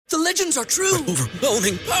The legends are true.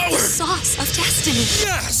 Overwhelming power! Sauce of destiny.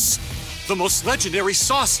 Yes! The most legendary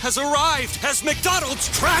sauce has arrived as McDonald's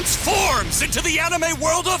transforms into the anime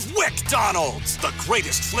world of WickDonald's. The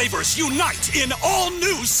greatest flavors unite in all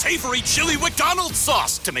new savory chili McDonald's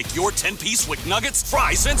sauce to make your 10-piece Wick Nuggets,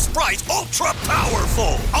 fries, and Sprite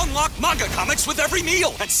ultra-powerful. Unlock manga comics with every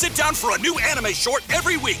meal and sit down for a new anime short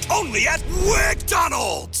every week only at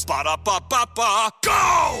WickDonald's. Ba-da-ba-ba-ba,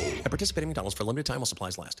 go! At participating McDonald's for a limited time while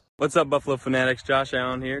supplies last. What's up, Buffalo Fanatics? Josh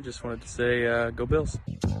Allen here. Just wanted to say, go Bills.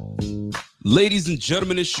 Ladies and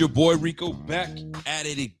gentlemen, it's your boy Rico back at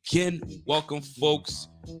it again. Welcome, folks.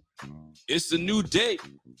 It's a new day.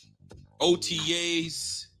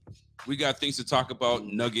 OTAs. We got things to talk about.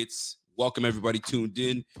 Nuggets. Welcome, everybody tuned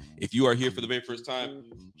in. If you are here for the very first time,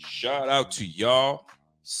 shout out to y'all.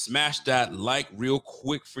 Smash that like real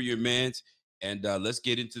quick for your mans. And let's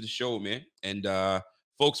get into the show, man. And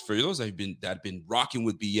folks, for those that have been rocking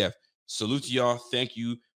with BF, salute to y'all. Thank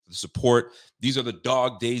you for the support. These are the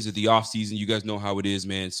dog days of the off season. You guys know how it is,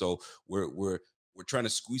 man. So we're trying to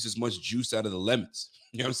squeeze as much juice out of the lemons.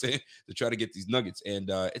 You know what I'm saying? To try to get these nuggets. And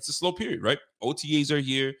it's a slow period, right? OTAs are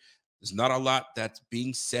here. There's not a lot that's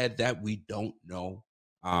being said that we don't know.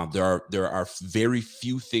 There are very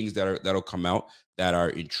few things that'll come out that are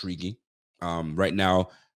intriguing. Right now,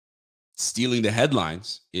 stealing the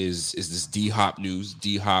headlines is this D-Hop news.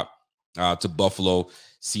 D-Hop to Buffalo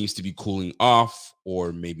seems to be cooling off,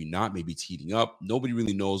 or maybe not. Maybe it's heating up. Nobody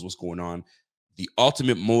really knows what's going on. The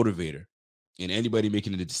ultimate motivator in anybody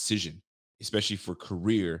making a decision, especially for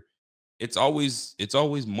career, it's always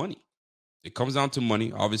money. It comes down to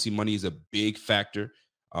money. Obviously, money is a big factor.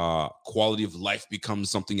 Quality of life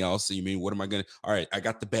becomes something else. So you mean, what am I going to? All right, I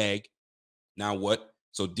got the bag. Now what?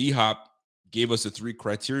 So D-Hop gave us the 3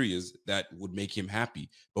 criterias that would make him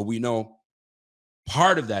happy. But we know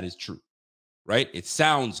part of that is true, right? It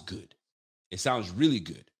sounds good. It sounds really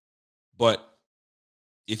good. But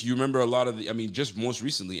if you remember just most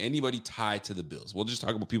recently, anybody tied to the Bills, we'll just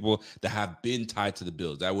talk about people that have been tied to the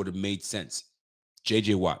Bills. That would have made sense.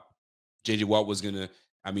 J.J. Watt. J.J. Watt was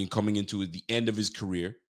coming into the end of his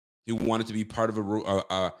career. He wanted to be part of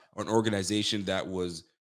an organization that was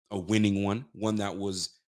a winning one that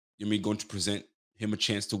was going to present him a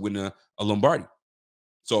chance to win a Lombardi.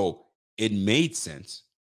 So it made sense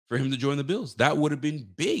for him to join the Bills. That would have been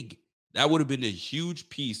big. That would have been a huge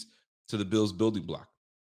piece to the Bills building block.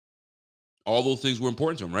 All those things were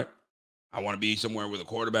important to him, right? I want to be somewhere with a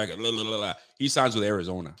quarterback. Blah, blah, blah, blah. He signs with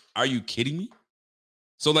Arizona. Are you kidding me?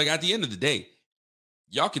 So, at the end of the day,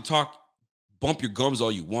 y'all can bump your gums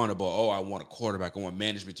all you want about, I want a quarterback. I want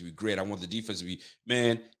management to be great. I want the defense to be,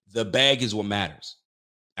 man, the bag is what matters.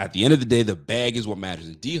 At the end of the day, the bag is what matters.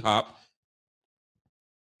 And D-Hop,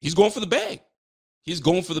 he's going for the bag. He's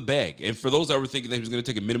going for the bag. And for those that were thinking that he was going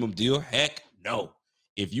to take a minimum deal, heck no.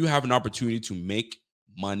 If you have an opportunity to make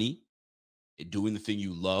money doing the thing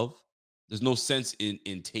you love, there's no sense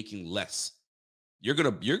in taking less. You're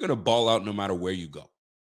gonna ball out no matter where you go.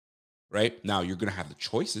 Right? Now, you're going to have the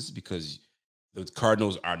choices because the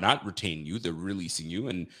Cardinals are not retaining you. They're releasing you.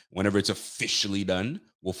 And whenever it's officially done,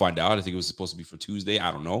 we'll find out. I think it was supposed to be for Tuesday.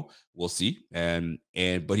 I don't know. We'll see.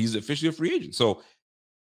 But he's officially a free agent. So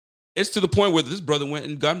it's to the point where this brother went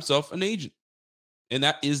and got himself an agent. And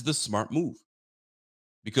that is the smart move.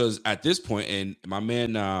 Because at this point, and my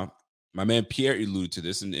man Pierre alluded to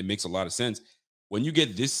this, and it makes a lot of sense. When you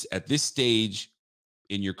get this at this stage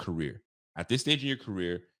in your career,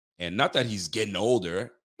 and not that he's getting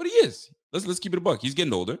older, but he is. Let's keep it a buck. He's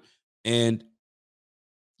getting older, and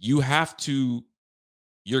you're gonna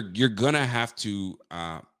have to.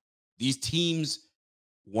 These teams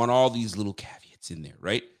want all these little caveats in there,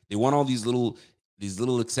 right? They want all these little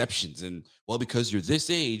exceptions, and because you're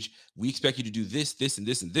this age, we expect you to do this, this, and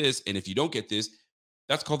this, and this, and if you don't get this,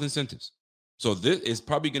 that's called incentives. So this is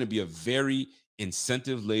probably going to be a very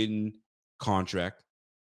incentive-laden contract.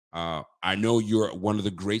 I know you're one of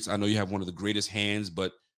the greats. I know you have one of the greatest hands,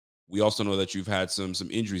 but we also know that you've had some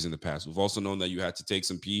injuries in the past. We've also known that you had to take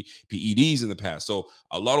some PEDs in the past. So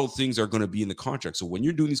a lot of things are going to be in the contract. So when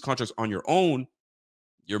you're doing these contracts on your own,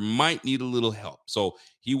 you might need a little help. So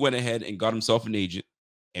he went ahead and got himself an agent.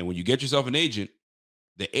 And when you get yourself an agent,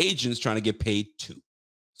 the agent's trying to get paid too.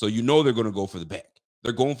 So they're going to go for the bag.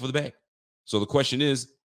 They're going for the bag. So the question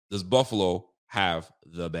is, does Buffalo have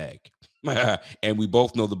the bag? And we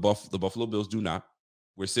both know the Buffalo Bills do not.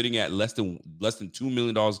 We're sitting at less than $2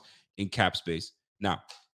 million in cap space. Now,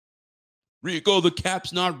 Rico, the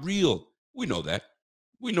cap's not real. We know that.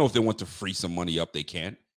 We know if they want to free some money up, they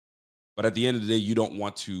can. But at the end of the day, you don't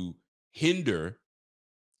want to hinder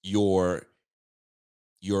your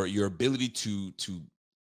ability to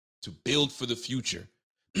to build for the future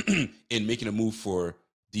in making a move for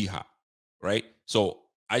D-Hop, right? So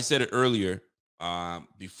I said it earlier,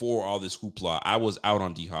 before all this hoopla, I was out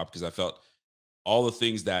on D-Hop because I felt all the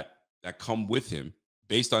things that come with him,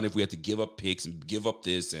 based on if we had to give up picks and give up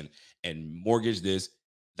this and mortgage this,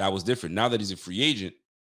 that was different. Now that he's a free agent,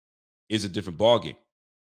 it's a different ballgame.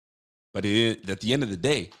 But at the end of the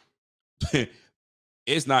day,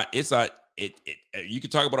 it's not. You can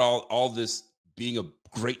talk about all this being a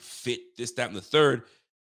great fit, this, that, and the third.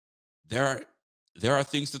 There are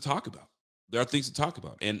things to talk about. There are things to talk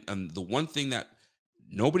about, and the one thing that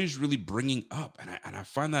nobody's really bringing up, and I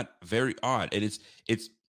find that very odd. And it's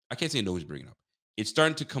I can't say nobody's bringing it up. It's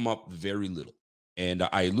starting to come up very little, and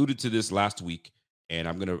I alluded to this last week, and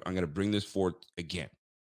I'm gonna bring this forth again.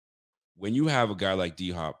 When you have a guy like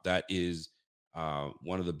D Hop that is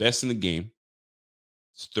one of the best in the game,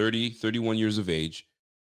 it's 30, 31 years of age,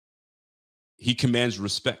 he commands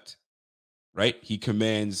respect, right? He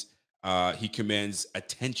commands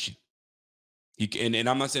attention. And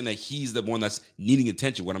I'm not saying that he's the one that's needing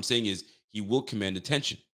attention. What I'm saying is he will command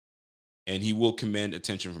attention, and he will command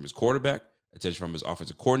attention from his quarterback, attention from his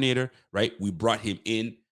offensive coordinator, right? We brought him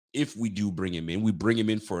in. If we do bring him in, we bring him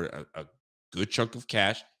in for a good chunk of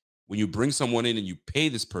cash. When you bring someone in and you pay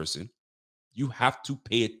this person, you have to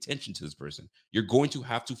pay attention to this person. You're going to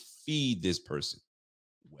have to feed this person.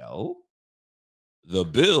 Well, the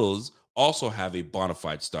Bills also have a bona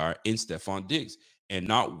fide star in Stephon Diggs. And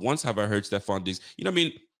not once have I heard Stephon Diggs. You know what I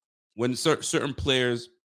mean? When certain players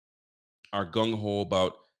are gung-ho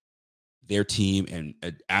about their team and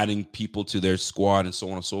adding people to their squad and so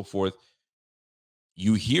on and so forth,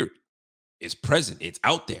 you hear it. It's present. It's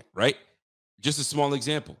out there, right? Just a small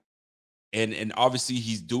example. And obviously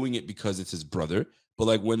he's doing it because it's his brother. But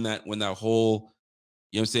like when that whole,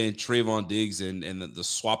 you know what I'm saying, Trayvon Diggs and the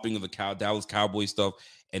swapping of the Dallas Cowboy stuff,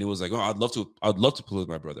 and it was like, oh, I'd love to play with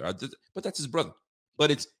my brother. But that's his brother. But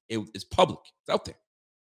it's public. It's out there.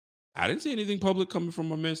 I didn't see anything public coming from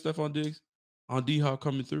my man Stephon Diggs on D-Hop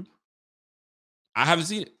coming through. I haven't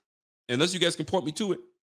seen it. Unless you guys can point me to it,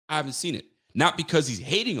 I haven't seen it. Not because he's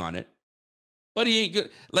hating on it, but he ain't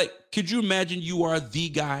good. Like, could you imagine you are the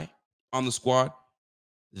guy on the squad?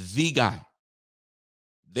 The guy.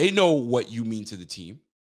 They know what you mean to the team.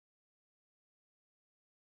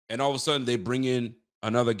 And all of a sudden, they bring in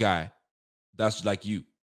another guy that's like you,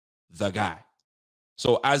 the guy.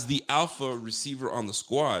 So as the alpha receiver on the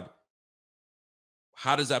squad,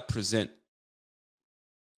 how does that present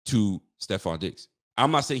to Stephon Diggs?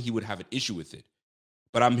 I'm not saying he would have an issue with it,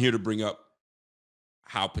 but I'm here to bring up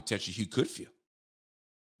how potentially he could feel,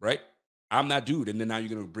 right? I'm that dude. And then now you're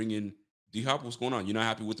going to bring in D-Hop. What's going on? You're not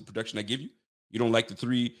happy with the production I give you? You don't like the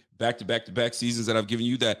 3 back-to-back seasons that I've given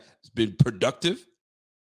you that's been productive?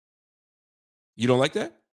 You don't like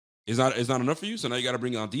that? It's not enough for you? So now you got to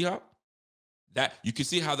bring on D-Hop? That you can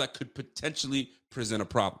see how that could potentially present a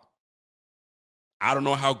problem. I don't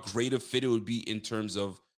know how great a fit it would be in terms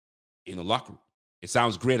of in the locker room. It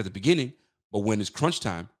sounds great at the beginning, but when it's crunch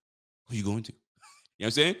time, who are you going to? You know what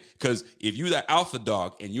I'm saying? Because if you're that alpha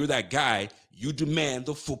dog and you're that guy, you demand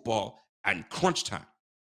the football at crunch time.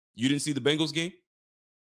 You didn't see the Bengals game?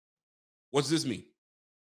 What's this mean?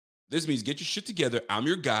 This means get your shit together. I'm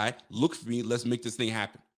your guy. Look for me. Let's make this thing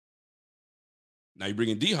happen. Now you bring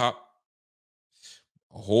in D-Hop.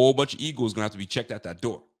 A whole bunch of egos going to have to be checked at that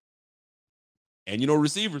door. And you know,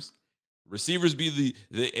 receivers be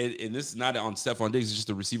and this is not on Stephon Diggs, it's just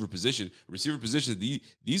the receiver position. Receiver position,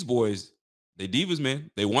 these boys, they divas,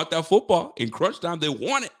 man. They want that football. In crunch time, they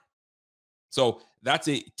want it. So that's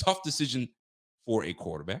a tough decision for a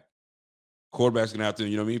quarterback. Quarterback's going to have to,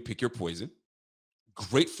 you know what I mean, pick your poison.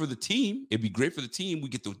 Great for the team. It'd be great for the team. We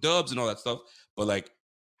get the dubs and all that stuff. But like,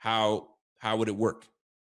 how would it work?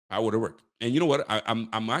 How would it work? And you know what?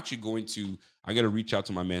 I'm actually going to, I got to reach out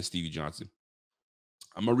to my man, Stevie Johnson.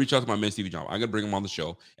 I'm going to reach out to my man, Stevie Johnson. I'm going to bring him on the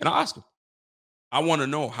show and I'll ask him. I want to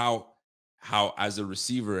know how as a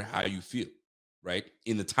receiver, how you feel, right?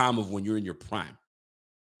 In the time of when you're in your prime.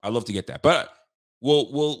 I'd love to get that. But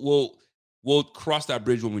we'll cross that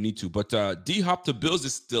bridge when we need to. But D-Hop to Bills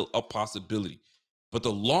is still a possibility. But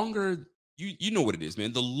the longer, you know what it is,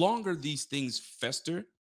 man. The longer these things fester,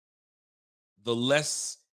 the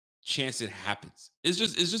less chance it happens. It's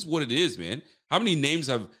just what it is, man. How many names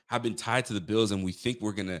have been tied to the Bills and we think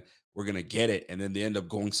we're gonna get it, and then they end up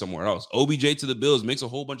going somewhere else? OBJ to the Bills makes a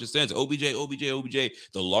whole bunch of sense. OBJ. The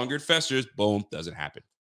longer it festers, boom, doesn't happen.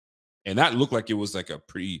 And that looked like it was like a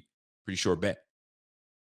pretty sure bet.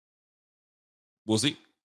 We'll see.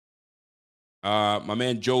 My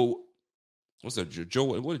man Joe, what's that? Joe,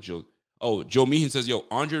 what did Joe? Oh, Joe Meehan says, yo,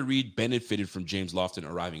 Andre Reed benefited from James Lofton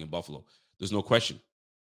arriving in Buffalo. There's no question.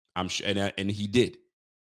 I'm sure, and he did.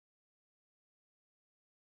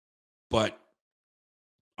 But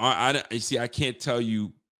I see. I can't tell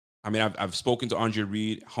you. I mean, I've spoken to Andre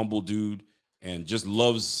Reed, humble dude, and just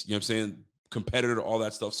loves, you know what I'm saying, competitor, all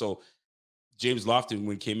that stuff. So James Lofton,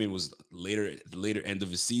 when he came in, was the later end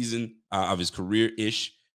of his season, of his career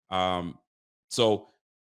ish. So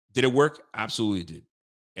did it work? Absolutely did.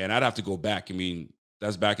 And I'd have to go back. I mean,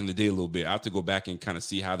 that's back in the day a little bit. I have to go back and kind of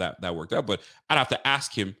see how that worked out. But I'd have to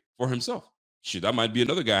ask him for himself. Shit, that might be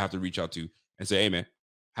another guy I have to reach out to and say, hey man,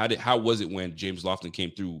 how was it when James Lofton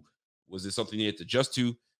came through? Was it something you had to adjust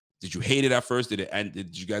to? Did you hate it at first?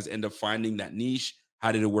 Did you guys end up finding that niche?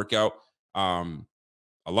 How did it work out? A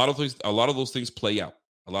lot of those things play out.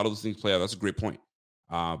 That's a great point.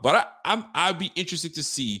 But I'd be interested to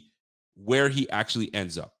see where he actually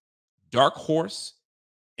ends up. Dark horse,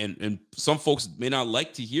 and some folks may not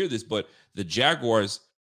like to hear this, but the Jaguars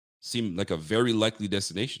seem like a very likely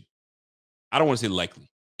destination. I don't want to say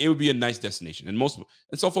likely. It would be a nice destination.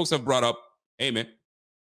 And some folks have brought up, hey man,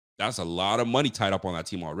 that's a lot of money tied up on that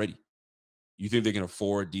team already. You think they can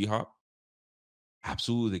afford D-Hop?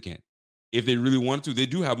 Absolutely they can. If they really wanted to, they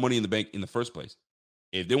do have money in the bank in the first place.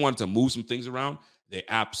 If they wanted to move some things around, they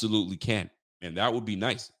absolutely can. And that would be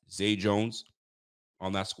nice. Zay Jones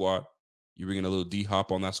on that squad. You bring in a little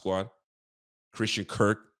D-Hop on that squad. Christian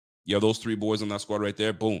Kirk. You have those three boys on that squad right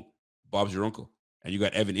there. Boom. Bob's your uncle. And you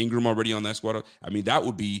got Evan Ingram already on that squad. I mean, that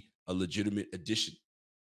would be a legitimate addition.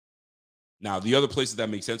 Now, the other places that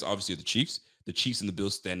make sense, obviously, are the Chiefs. The Chiefs and the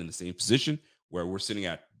Bills stand in the same position where we're sitting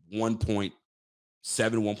at $1.7,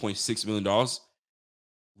 $1.6 million.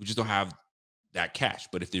 We just don't have that cash.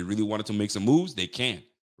 But if they really wanted to make some moves, they can,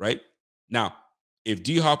 right? Now, if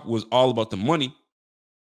D-Hop was all about the money,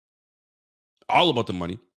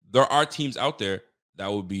 there are teams out there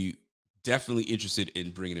that would be definitely interested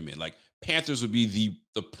in bringing him in. Like Panthers would be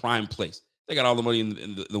the prime place. They got all the money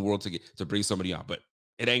in the world to bring somebody on, but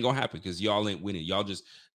it ain't gonna happen because y'all ain't winning.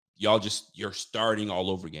 You're starting all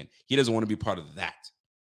over again. He doesn't want to be part of that.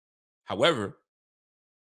 However,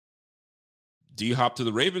 D-Hop to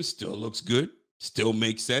the Ravens still looks good, still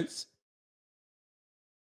makes sense.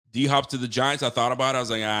 D-Hop to the Giants, I thought about it. I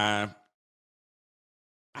was like, I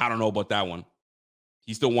don't know about that one.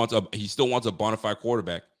 He still wants a bona fide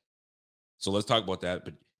quarterback. So let's talk about that.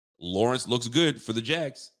 But Lawrence looks good for the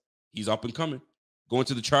Jags. He's up and coming. Going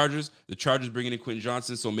to the Chargers. The Chargers bringing in Quentin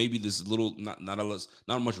Johnson. So maybe there's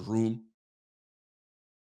not much room.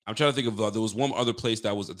 I'm trying to think of there was one other place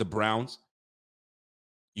that was at the Browns.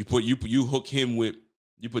 You hook him with,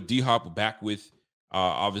 you put D-Hop back with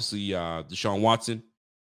obviously Deshaun Watson,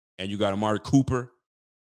 and you got Amari Cooper.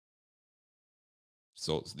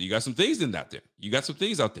 So you got some things in that there. You got some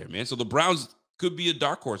things out there, man. So the Browns could be a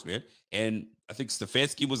dark horse, man. And I think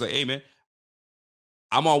Stefanski was like, hey, man,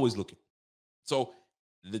 I'm always looking. So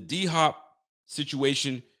the D-Hop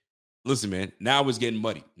situation, listen, man, now it's getting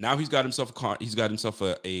muddy. Now he's got himself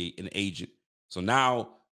an agent. So now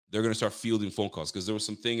they're going to start fielding phone calls because there was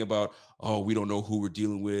something about, oh, we don't know who we're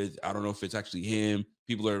dealing with. I don't know if it's actually him.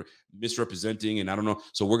 People are misrepresenting, and I don't know.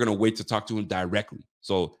 So we're going to wait to talk to him directly.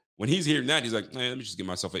 So when he's hearing that, he's like, let me just get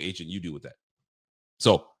myself an agent. You deal with that.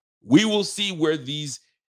 So we will see where these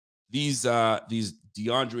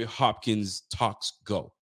DeAndre Hopkins talks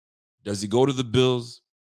go. Does he go to the Bills?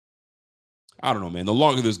 I don't know, man. The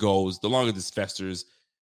longer this goes, the longer this festers,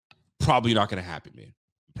 probably not going to happen, man.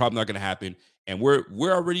 Probably not going to happen. And we're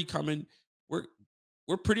already coming.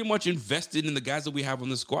 We're pretty much invested in the guys that we have on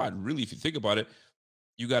the squad. Really, if you think about it,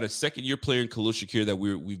 you got a second-year player in Khalil Shakir that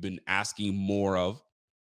we've been asking more of.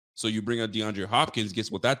 So you bring out DeAndre Hopkins,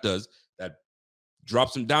 guess what that does? That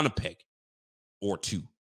drops him down a peg or two. You know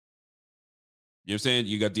what I'm saying?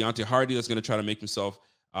 You got Deontay Hardy that's going to try to make himself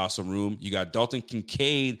some room. You got Dalton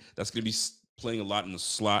Kincaid that's going to be playing a lot in the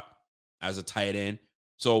slot as a tight end.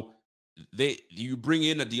 So you bring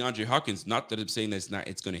in a DeAndre Hopkins, not that I'm saying that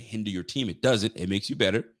it's going to hinder your team. It doesn't. It makes you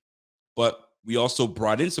better. But we also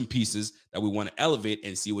brought in some pieces that we want to elevate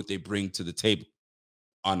and see what they bring to the table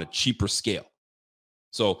on a cheaper scale.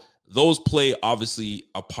 So those play obviously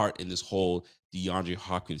a part in this whole DeAndre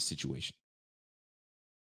Hopkins situation.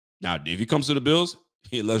 Now, if he comes to the Bills,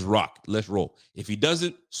 hey, let's rock. Let's roll. If he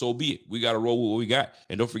doesn't, so be it. We got to roll with what we got.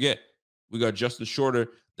 And don't forget, we got Justin Shorter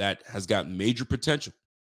that has got major potential.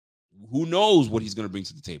 Who knows what he's going to bring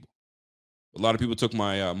to the table? A lot of people took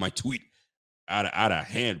my my tweet out of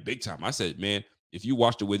hand big time. I said, man, if you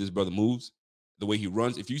watch the way this brother moves, the way he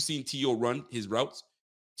runs, if you've seen T.O. run his routes,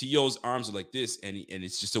 T.O.'s arms are like this, and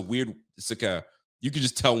it's just a weird, it's like you can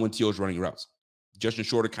just tell when T.O.'s running routes. Justin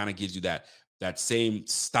Shorter kind of gives you that same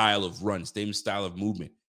style of run, same style of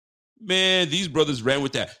movement. Man, these brothers ran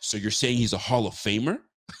with that. So you're saying he's a Hall of Famer?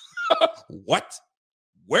 What?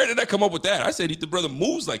 Where did I come up with that? I said the brother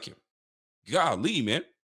moves like him. Golly, man.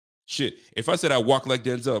 Shit. If I said I walk like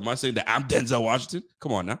Denzel, am I saying that I'm Denzel Washington?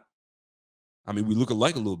 Come on now. I mean, we look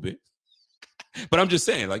alike a little bit. But I'm just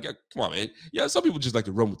saying, like, come on, man. Yeah, some people just like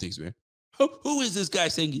to run with things, man. Who is this guy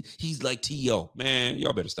saying he's like T.O.? Man,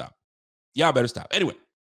 y'all better stop. Anyway,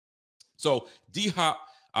 so D-Hop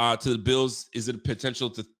to the Bills, is it a potential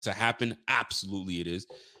to happen? Absolutely it is.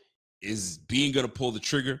 Is Bean going to pull the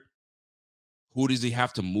trigger? Who does he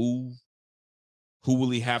have to move? Who will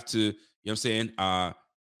he have to, you know what I'm saying,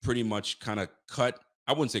 pretty much kind of cut?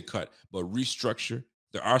 I wouldn't say cut, but restructure.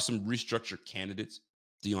 There are some restructure candidates.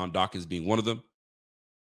 Deion Dawkins being one of them.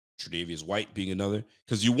 Tre'Davious White being another.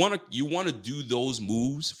 Because you want to do those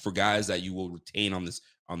moves for guys that you will retain on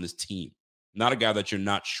this team. Not a guy that you're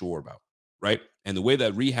not sure about, right? And the way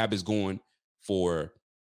that rehab is going for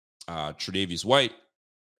Tre'Davious White,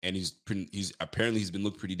 and he's been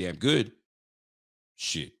looking pretty damn good.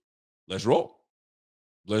 Shit, let's roll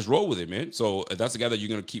with it, man. So that's a guy that you're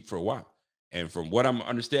going to keep for a while. And from what I'm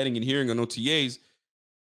understanding and hearing on OTAs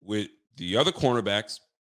with the other cornerbacks,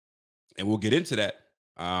 and we'll get into that.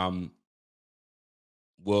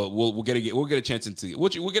 We'll get a chance to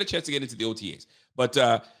get into the OTAs. But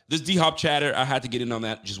this D-Hop chatter, I had to get in on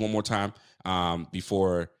that just one more time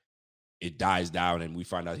before it dies down and we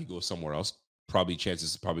find out he goes somewhere else.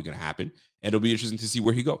 Chances is probably going to happen, and it'll be interesting to see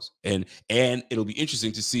where he goes. And it'll be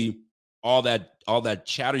interesting to see all that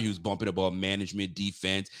chatter he was bumping about management,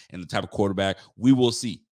 defense, and the type of quarterback. We will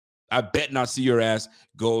see. I bet not see your ass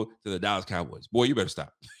go to the Dallas Cowboys. Boy, you better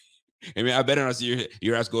stop. I mean, I better not see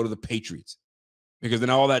your ass go to the Patriots, because then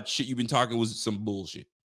all that shit you've been talking was some bullshit.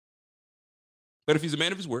 But if he's a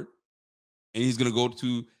man of his word and he's going to go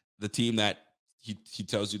to the team that he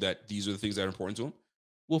tells you that these are the things that are important to him,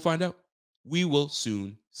 we'll find out. We will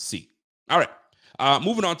soon see. All right.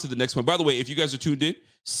 Moving on to the next one. By the way, if you guys are tuned in,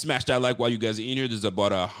 smash that like while you guys are in here. There's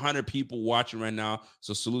about 100 people watching right now.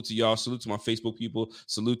 So salute to y'all. Salute to my Facebook people.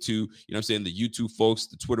 Salute to, the YouTube folks,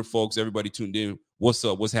 the Twitter folks, everybody tuned in. What's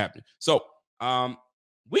up? What's happening? So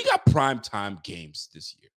we got primetime games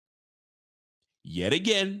this year. Yet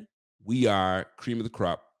again, we are cream of the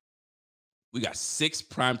crop. We got 6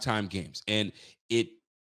 primetime games, and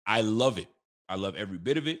I love it. I love every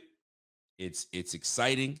bit of it. It's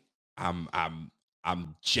exciting. I'm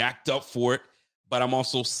jacked up for it, but I'm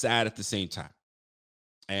also sad at the same time.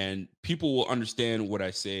 And people will understand what I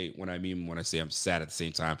say when I say I'm sad at the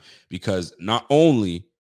same time, because not only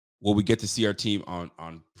will we get to see our team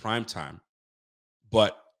on primetime,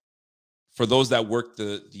 but for those that work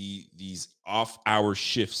these off-hour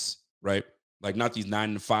shifts, right? Like not these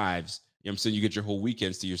 9 to 5s, I'm saying, you get your whole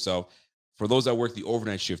weekends to yourself. For those that work the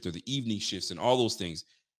overnight shift or the evening shifts and all those things,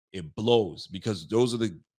 it blows, because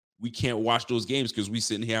we can't watch those games because we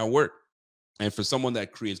sitting here at work. And for someone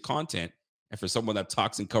that creates content and for someone that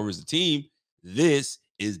talks and covers the team, this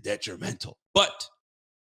is detrimental. But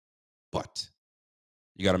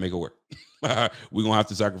you got to make it work. We're going to have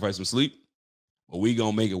to sacrifice some sleep, but we're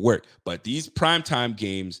going to make it work. But these primetime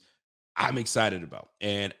games, I'm excited about.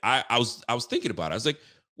 And I was thinking about it. I was like,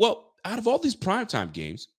 well, out of all these primetime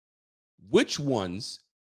games, which ones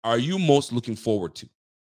are you most looking forward to?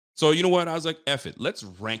 So you know what? I was like, F it. Let's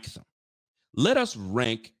rank them. Let us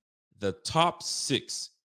rank the top 6.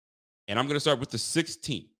 And I'm going to start with the 6th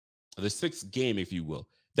team, the 6th game, if you will.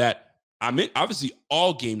 That, I mean, obviously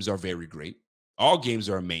all games are very great. All games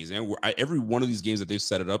are amazing. Every one of these games that they've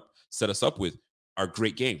set us up with are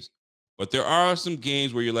great games. But there are some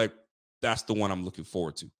games where you're like, that's the one I'm looking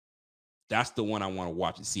forward to. That's the one I want to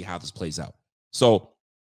watch and see how this plays out. So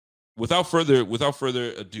without further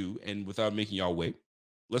ado, and without making y'all wait,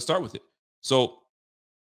 let's start with it. So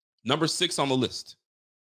number 6 on the list.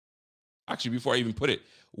 Actually, before I even put it,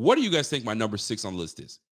 what do you guys think my number 6 on the list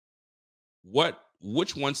is?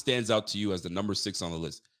 Which one stands out to you as the number 6 on the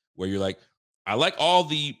list? Where you're like, I like all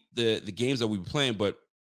the games that we've been playing, but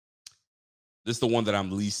this is the one that I'm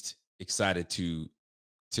least excited to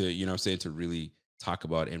to really talk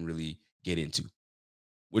about and really get into.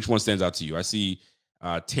 Which one stands out to you? I see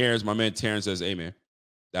Terrence, my man Terrence says, hey man,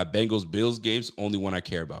 that Bengals-Bills game's only one I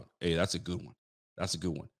care about. Hey, that's a good one. That's a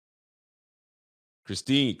good one.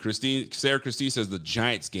 Sarah Christine says the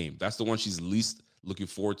Giants game. That's the one she's least looking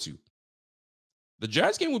forward to. The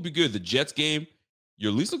Giants game would be good. The Jets game,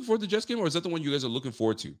 you're least looking forward to the Jets game, or is that the one you guys are looking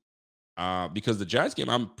forward to? Because the Giants game,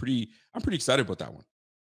 I'm pretty excited about that one.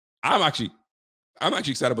 I'm actually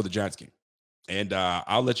excited about the Giants game. And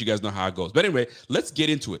I'll let you guys know how it goes. But anyway, let's get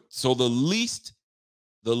into it. So the least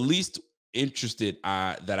The least interested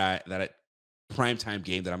that I primetime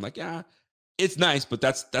game that I'm like, yeah, it's nice, but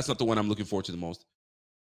that's not the one I'm looking forward to the most.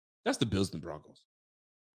 That's the Bills and Broncos.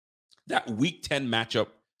 That Week 10 matchup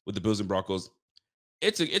with the Bills and Broncos,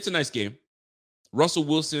 it's a nice game. Russell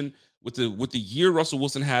Wilson, with the year Russell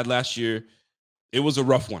Wilson had last year, it was a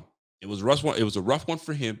rough one. It was a rough one. It was a rough one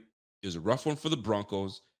for him. It was a rough one for the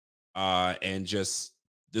Broncos. And just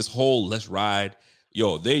this whole let's ride.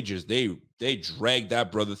 Yo, they dragged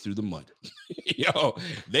that brother through the mud. Yo,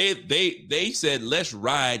 they said let's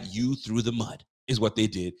ride you through the mud is what they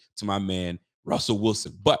did to my man Russell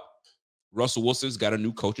Wilson. But Russell Wilson's got a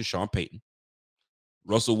new coach in Sean Payton.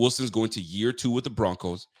 Russell Wilson's going to year 2 with the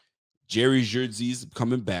Broncos. Jerry Jersey's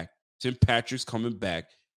coming back. Tim Patrick's coming back.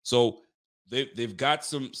 So they've got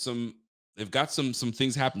some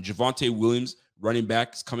things happen. Javonte Williams, running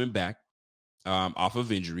back, is coming back off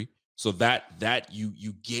of injury. So that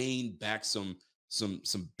you gain back some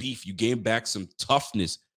beef. You gain back some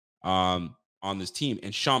toughness on this team.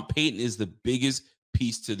 And Sean Payton is the biggest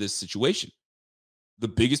piece to this situation. The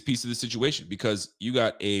biggest piece of the situation, because you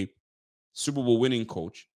got a Super Bowl winning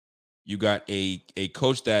coach. You got a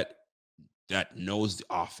coach that knows the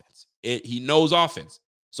offense. He knows offense.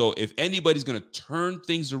 So if anybody's going to turn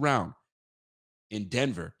things around in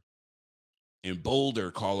Denver, in Boulder,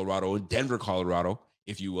 Colorado, in Denver, Colorado,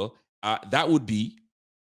 if you will, that would be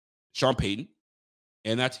Sean Payton.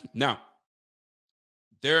 And that's now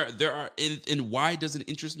there are, and why does it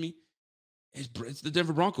interest me? It's the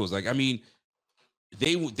Denver Broncos. Like, I mean,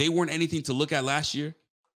 they weren't anything to look at last year.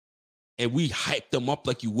 And we hyped them up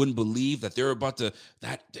like you wouldn't believe that they're about to,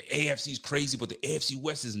 that the AFC is crazy, but the AFC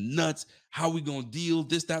West is nuts. How are we going to deal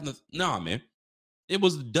this, that, and the, nah, man. It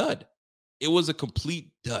was a dud. It was a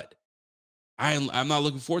complete dud. I'm not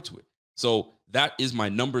looking forward to it. So that is my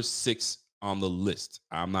number 6 on the list.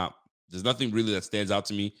 There's nothing really that stands out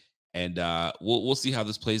to me. And we'll see how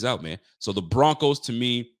this plays out, man. So the Broncos, to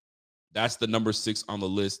me, that's the number 6 on the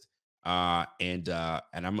list. And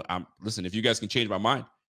I'm listen, if you guys can change my mind,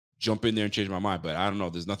 jump in there and change my mind. But I don't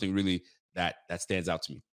know. There's nothing really that stands out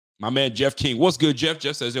to me. My man, Jeff King. What's good, Jeff?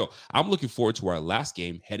 Jeff says, yo, I'm looking forward to our last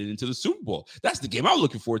game headed into the Super Bowl. That's the game I'm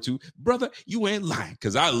looking forward to. Brother, you ain't lying.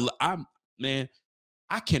 Because man,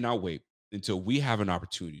 I cannot wait until we have an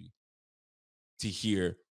opportunity to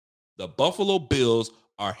hear the Buffalo Bills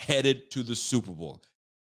are headed to the Super Bowl.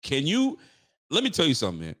 Let me tell you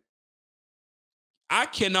something, man. I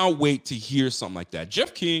cannot wait to hear something like that.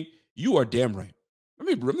 Jeff King, you are damn right. Let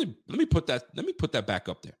me put that back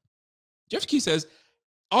up there. Jeff King says,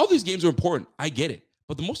 all these games are important. I get it.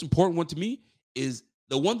 But the most important one to me is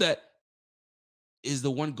the one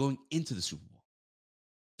going into the Super Bowl.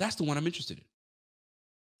 That's the one I'm interested in.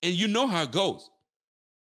 And you know how it goes.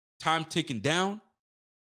 Time ticking down.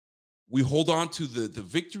 We hold on to the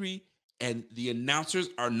victory, and the announcers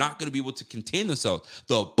are not going to be able to contain themselves.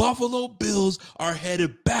 The Buffalo Bills are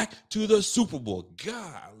headed back to the Super Bowl.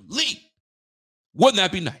 Golly. Wouldn't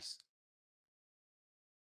that be nice?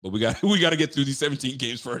 But we got to get through these 17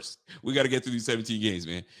 games first. We got to get through these 17 games,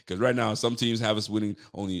 man. Because right now, some teams have us winning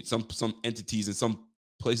only, some entities and some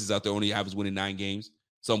places out there only have us winning 9 games.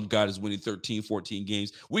 Some got us winning 13, 14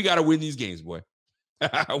 games. We got to win these games, boy.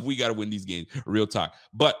 We got to win these games. Real talk.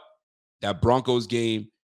 But that Broncos game,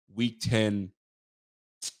 Week 10,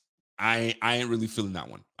 I ain't really feeling that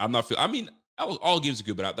one. I'm not feeling. I mean, all games are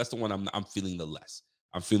good, but that's the one I'm feeling the less.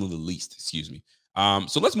 I'm feeling the least. Excuse me.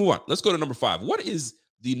 So let's move on. Let's go to number 5. What is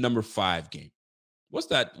the number 5 game? What's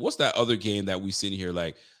that other game that we sit here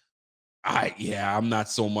like? I'm not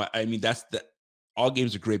so much. I mean, all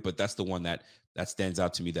games are great, but that's the one that stands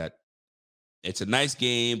out to me. That it's a nice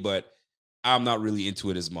game, but I'm not really into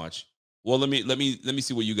it as much. Well, let me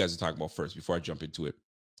see what you guys are talking about first before I jump into it.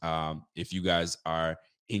 If you guys are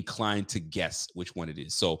inclined to guess which one it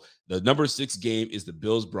is. So the number 6 game is the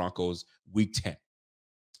Bills Broncos Week 10.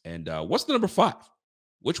 And what's the number 5?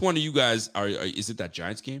 Which one of you guys are is it that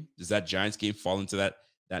Giants game? Does that Giants game fall into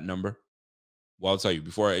that number? Well, I'll tell you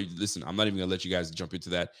before I listen, I'm not even gonna let you guys jump into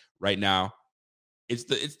that right now. It's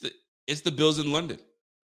the Bills in London.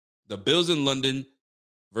 The Bills in London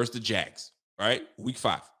versus the Jags, right? Week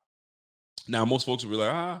 5. Now, most folks will be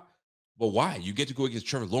like, but why? You get to go against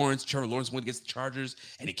Trevor Lawrence. Trevor Lawrence went against the Chargers,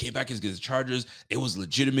 and he came back against the Chargers. It was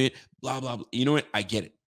legitimate, blah, blah, blah. You know what? I get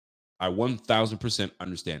it. I 1,000%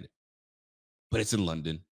 understand it. But it's in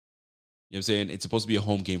London. You know what I'm saying? It's supposed to be a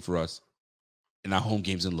home game for us. And our home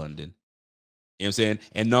game's in London. You know what I'm saying?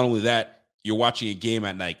 And not only that, you're watching a game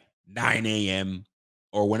at like 9 a.m.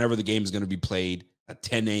 or whenever the game is going to be played at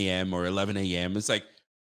 10 a.m. or 11 a.m. It's like,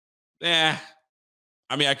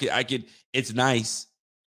 I mean, I could, it's nice,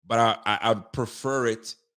 but I'd prefer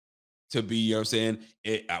it to be, you know what I'm saying,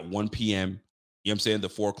 at 1 p.m., you know what I'm saying, the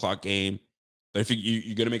 4 o'clock game. But if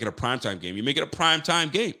you're going to make it a primetime game, you make it a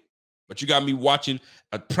primetime game. But you got me watching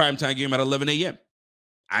a primetime game at 11 a.m.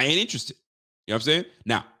 I ain't interested. You know what I'm saying?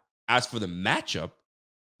 Now, as for the matchup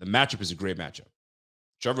is a great matchup.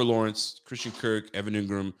 Trevor Lawrence, Christian Kirk, Evan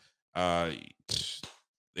Ingram,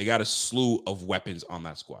 they got a slew of weapons on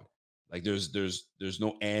that squad. Like there's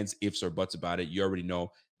no ands, ifs, or buts about it. You already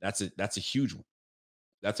know that's a huge one.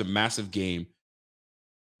 That's a massive game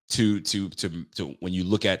to when you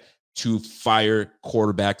look at two fire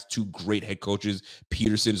quarterbacks, two great head coaches.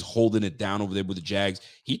 Peterson is holding it down over there with the Jags.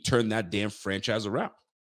 He turned that damn franchise around.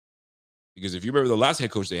 Because if you remember the last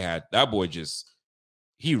head coach they had, that boy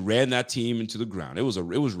he ran that team into the ground. It was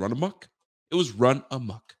run amok. It was run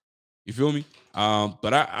amok. You feel me?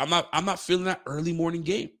 But I'm not feeling that early morning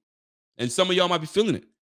game. And some of y'all might be feeling it.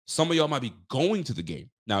 Some of y'all might be going to the game.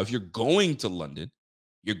 Now, if you're going to London,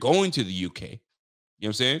 you're going to the UK, you know what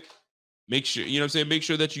I'm saying? Make sure, you know what I'm saying? Make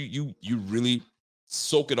sure that you really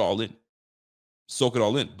soak it all in. Soak it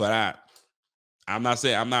all in. But I'm not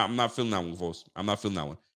saying I'm not feeling that one, folks. I'm not feeling that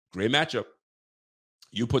one. Great matchup.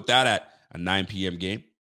 You put that at a 9 p.m. game,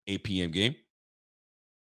 8 p.m. game.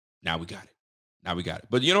 Now we got it.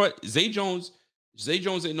 But you know what? Zay Jones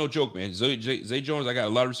ain't no joke, man. Zay Jones, I got a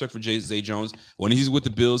lot of respect for Zay Jones. When he's with the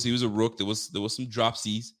Bills, he was a rook. There was some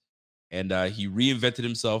dropsies, and he reinvented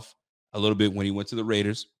himself a little bit when he went to the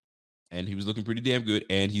Raiders, and he was looking pretty damn good.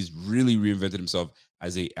 And he's really reinvented himself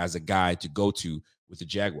as a guy to go to with the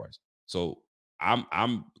Jaguars. So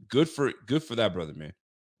I'm good for that brother, man.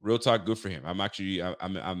 Real talk, good for him. I'm actually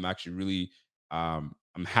really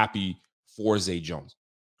I'm happy for Zay Jones.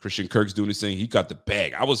 Christian Kirk's doing his thing. He got the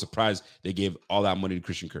bag. I was surprised they gave all that money to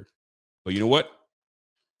Christian Kirk. But you know what?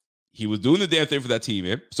 He was doing the damn thing for that team,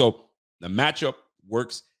 man. So the matchup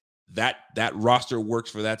works. That roster works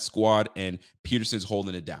for that squad, and Peterson's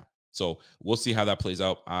holding it down. So we'll see how that plays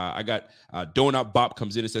out. I got Donut Bop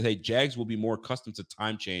comes in and says, hey, Jags will be more accustomed to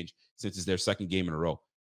time change since it's their second game in a row.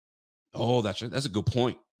 Oh, that's a good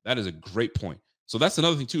point. That is a great point. So that's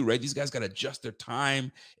another thing too, right? These guys got to adjust their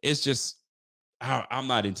time. It's just, I'm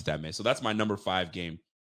not into that, man. So that's my number 5 game.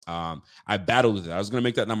 I battled with it. I was going to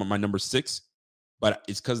make that number my number 6, but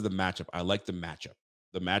it's because of the matchup. I like the matchup.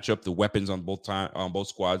 The weapons on both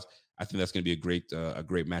squads. I think that's going to be a great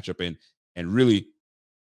matchup. And really,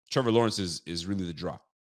 Trevor Lawrence is really the draw.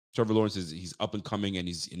 Trevor Lawrence he's up and coming, and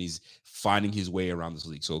he's finding his way around this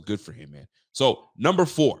league. So good for him, man. So number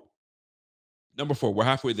 4, we're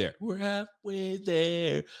halfway there.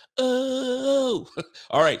 Oh,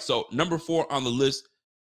 all right. So number 4 on the list,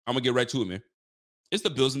 I'm gonna get right to it, man. It's the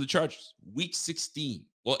Bills and the Chargers, week 16.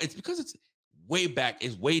 Well, it's because it's way back.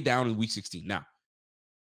 It's way down in week 16. Now,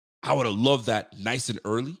 I would have loved that nice and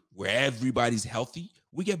early where everybody's healthy.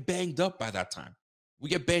 We get banged up by that time. We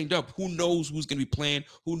get banged up. Who knows who's going to be playing?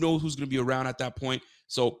 Who knows who's going to be around at that point?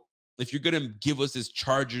 So if you're going to give us this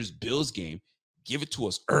Chargers-Bills game, give it to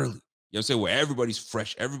us early. You know what I'm saying? Where everybody's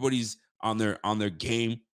fresh, everybody's on their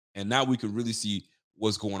game, and now we can really see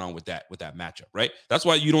what's going on with that matchup, right? That's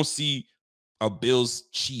why you don't see a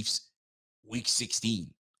Bills-Chiefs week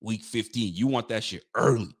 16, week 15. You want that shit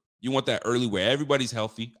early. You want that early where everybody's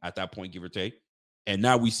healthy at that point, give or take. And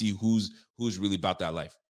now we see who's really about that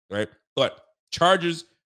life, right? But Chargers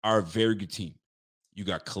are a very good team. You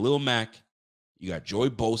got Khalil Mack, you got Joey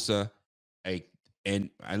Bosa, and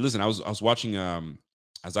listen, I was watching.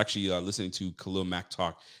 I was actually listening to Khalil Mack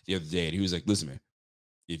talk the other day, and he was like, "Listen, man,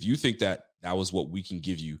 if you think that was what we can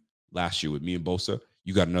give you last year with me and Bosa,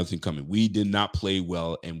 you got another thing coming. We did not play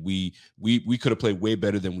well, and we could have played way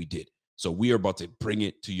better than we did. So we are about to bring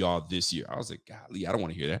it to y'all this year." I was like, "Golly, I don't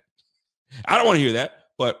want to hear that. I don't want to hear that."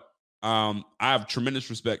 But I have tremendous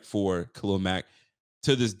respect for Khalil Mack.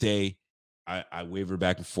 To this day, I waver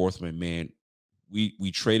back and forth, my man.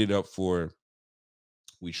 We traded up for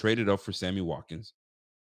Sammy Watkins,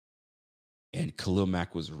 and Khalil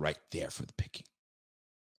Mack was right there for the picking.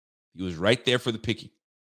 He was right there for the picking.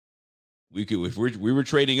 If we were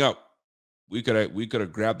trading up, we could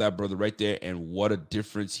have grabbed that brother right there, and what a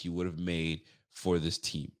difference he would have made for this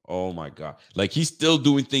team. Oh my God. Like, he's still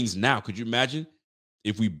doing things now. Could you imagine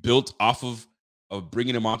if we built off of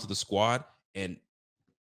bringing him onto the squad? And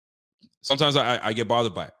sometimes I get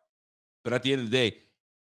bothered by it. But at the end of the day,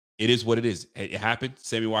 it is what it is. It happened.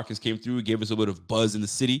 Sammy Watkins came through, gave us a bit of buzz in the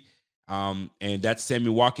city. And that Sammy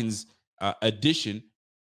Watkins addition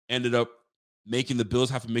ended up making the Bills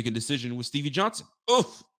have to make a decision with Stevie Johnson.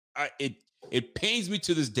 Oof. It pains me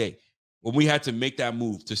to this day when we had to make that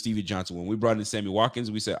move to Stevie Johnson. When we brought in Sammy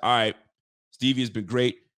Watkins, we said, all right, Stevie has been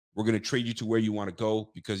great. We're going to trade you to where you want to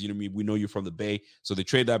go because, you know what I mean, we know you're from the Bay. So they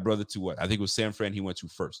trade that brother to what? I think it was San Fran he went to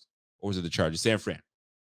first. Or was it the Chargers? San Fran.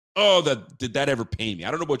 Oh, did that ever pain me?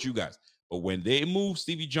 I don't know about you guys, but when they moved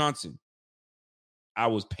Stevie Johnson, I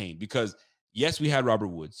was pained because, yes, we had Robert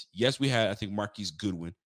Woods. Yes, we had, I think, Marquise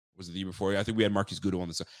Goodwin. Was it the year before? I think we had Marquise Goodwin on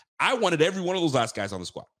the side. I wanted every one of those last guys on the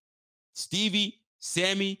squad. Stevie,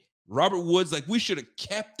 Sammy, Robert Woods. Like, we should have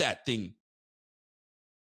kept that thing.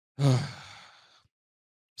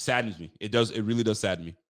 Saddens me. It does. It really does sadden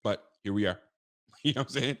me. But here we are. You know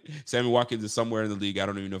what I'm saying? Sammy Watkins is somewhere in the league. I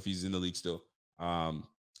don't even know if he's in the league still.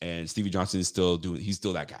 And Stevie Johnson is still he's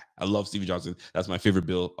still that guy. I love Stevie Johnson. That's my favorite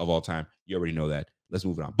Bill of all time. You already know that. Let's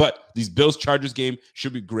move it on. But these Bills Chargers game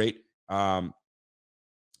should be great.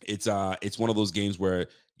 It's one of those games where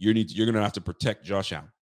you're gonna have to protect Josh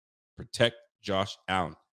Allen. Protect Josh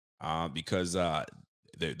Allen. Because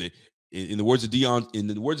in the words of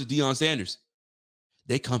Deion Sanders,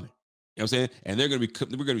 they coming. You know what I'm saying? And we're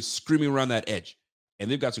gonna be screaming around that edge. And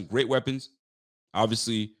they've got some great weapons.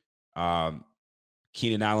 Obviously,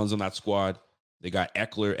 Keenan Allen's on that squad. They got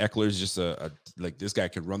Eckler. Eckler's just like this guy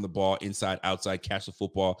can run the ball inside, outside, catch the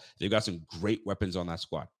football. They've got some great weapons on that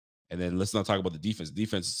squad. And then let's not talk about the defense.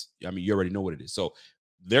 Defense, I mean, you already know what it is. So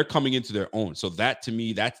they're coming into their own. So that, to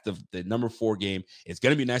me, that's the number 4 game. It's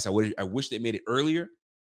going to be nice. I wish they made it earlier,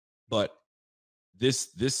 but this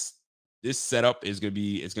setup is going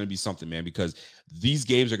to be something, man, because these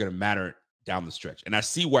games are going to matter down the stretch. And I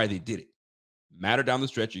see why they did it. Matter down the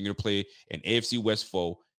stretch. You're going to play an AFC West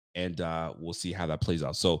foe, and we'll see how that plays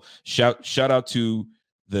out. So shout out to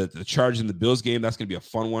the Chargers and the Bills game. That's going to be a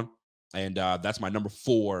fun one. And that's my number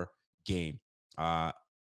 4 game,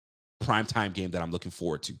 primetime game that I'm looking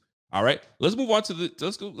forward to. All right, let's move on to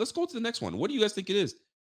let's go to the next one. What do you guys think it is?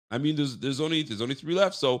 I mean, there's only 3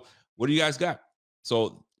 left. So what do you guys got?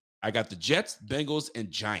 So I got the Jets, Bengals, and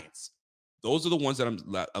Giants. Those are the ones that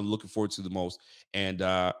I'm looking forward to the most. And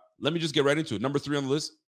let me just get right into it. Number 3 on the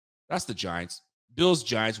list, that's the Giants. Bills,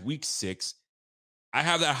 Giants, week 6. I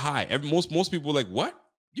have that high. Most people are like, what?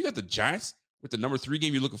 You got the Giants with the number 3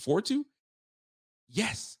 game you're looking forward to?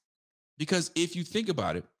 Yes. Because if you think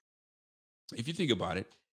about it,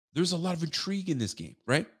 there's a lot of intrigue in this game,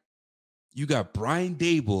 right? You got Brian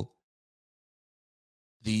Daboll,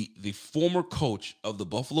 the former coach of the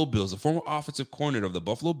Buffalo Bills, the former offensive coordinator of the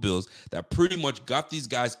Buffalo Bills, that pretty much got these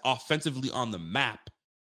guys offensively on the map,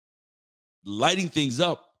 lighting things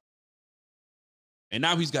up. And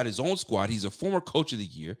now he's got his own squad. He's a former coach of the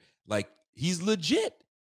year. Like, he's legit.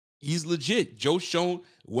 He's legit. Joe Schoen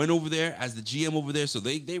went over there as the GM over there. So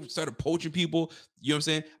they started poaching people. You know what I'm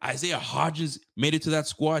saying? Isaiah Hodgins made it to that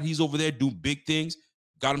squad. He's over there doing big things.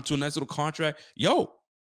 Got him to a nice little contract. Yo,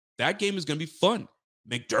 that game is going to be fun.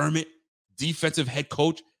 McDermott, defensive head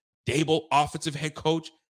coach. Daboll, offensive head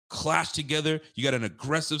coach. Clash together. You got an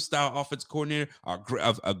aggressive style offensive coordinator,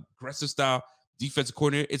 aggressive style defensive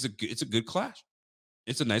coordinator. It's a good clash.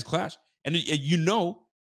 It's a nice clash. And you know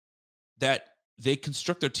that they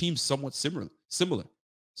construct their teams somewhat similar.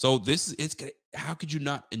 So how could you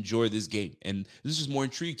not enjoy this game? And there's just more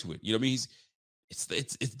intrigue to it. You know what I mean? It's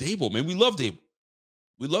Daboll, man. We love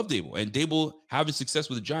Daboll. And Daboll having success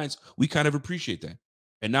with the Giants, we kind of appreciate that.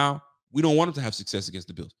 And now we don't want him to have success against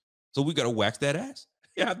the Bills. So we got to wax that ass.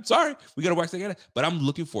 Yeah, I'm sorry. We got to wax that ass. But I'm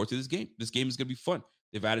looking forward to this game. This game is going to be fun.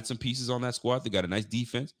 They've added some pieces on that squad. They got a nice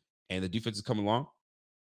defense, and the defense is coming along.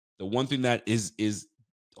 The one thing that is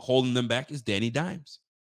holding them back is Danny Dimes.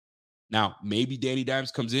 Now, maybe Danny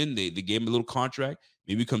Dimes comes in. They gave him a little contract.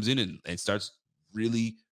 Maybe he comes in and starts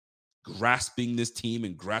really grasping this team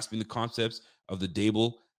and grasping the concepts of the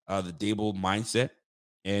Daboll mindset.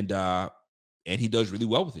 And he does really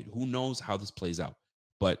well with it. Who knows how this plays out?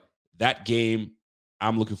 But that game,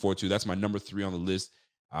 I'm looking forward to. That's my number 3 on the list.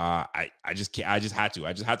 I just had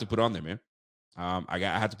to put it on there, man. I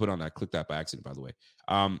had to put it on that. I clicked that by accident, by the way.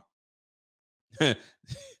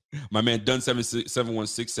 My man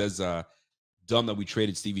Dunn716 says, dumb that we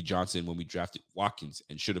traded Stevie Johnson when we drafted Watkins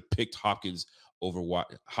and should have picked Hopkins over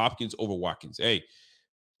Watkins. Hey,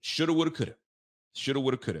 shoulda, woulda, coulda.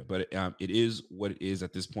 But it is what it is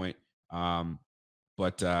at this point.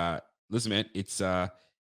 But listen, man, it's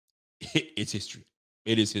history.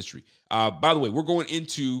 It is history. By the way, we're going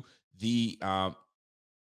into the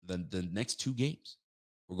next 2 games.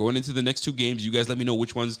 We're going into the next 2 games. You guys let me know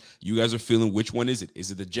which ones you guys are feeling. Which one is it?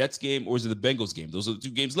 Is it the Jets game or is it the Bengals game? Those are the 2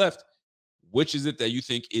 games left. Which is it that you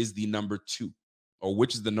think is the number 2? Or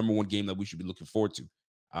which is the number 1 game that we should be looking forward to?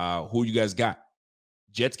 Who you guys got?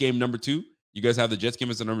 Jets game number 2? You guys have the Jets game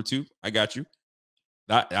as the number 2? I got you.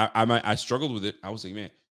 I struggled with it. I was like,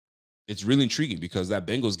 man, it's really intriguing because that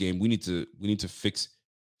Bengals game, we need to fix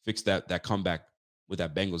fix that comeback with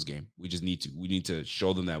that Bengals game. We need to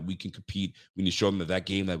show them that we can compete. We need to show them that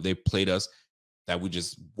game that they played us, that we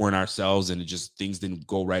just weren't ourselves and it just things didn't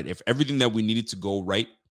go right. If everything that we needed to go right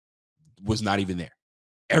was not even there,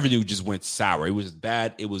 everything just went sour. It was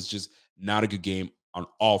bad. It was just not a good game on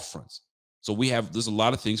all fronts. So there's a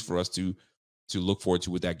lot of things for us to look forward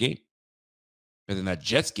to with that game. But then that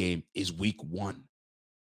Jets game is week 1.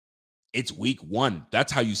 It's week 1.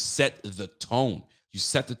 That's how you set the tone. You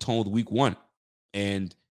set the tone with week 1.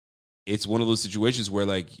 And it's one of those situations where,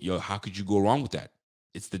 like, how could you go wrong with that?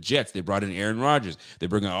 It's the Jets. They brought in Aaron Rodgers. They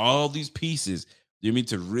bring in all these pieces. You mean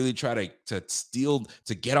to really try to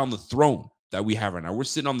get on the throne that we have right now. We're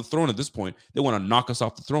sitting on the throne at this point. They want to knock us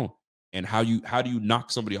off the throne. And how do you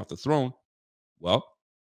knock somebody off the throne? Well,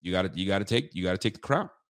 you got to take the crown.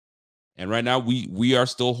 And right now we are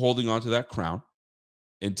still holding on to that crown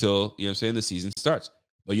until, the season starts.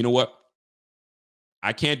 But you know what?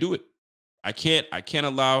 I can't do it. I can't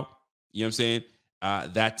allow,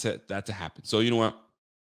 that to happen. So you know what?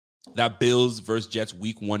 That Bills versus Jets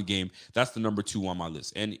week 1 game, that's the number 2 on my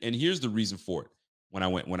list. And here's the reason for it when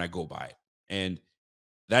I go by it. And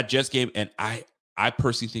that Jets game, and I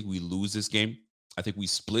personally think we lose this game. I think we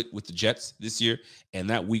split with the Jets this year. And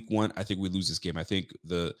that week 1, I think we lose this game. I think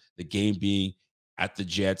the game being at the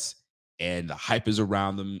Jets and the hype is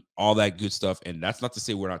around them, all that good stuff. And that's not to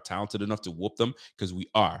say we're not talented enough to whoop them, because we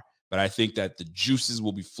are. But I think that the juices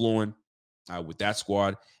will be flowing with that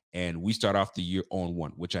squad. And we start off the year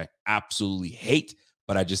 0-1, which I absolutely hate.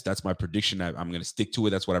 But that's my prediction. I'm going to stick to it.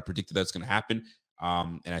 That's what I predicted that's going to happen.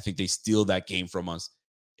 And I think they steal that game from us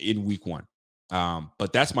in week 1.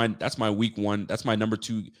 But that's my week 1. That's my number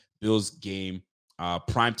 2 Bills game,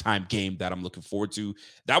 primetime game that I'm looking forward to.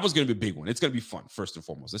 That was going to be a big one. It's going to be fun, first and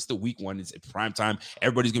foremost. It's the week 1. It's primetime.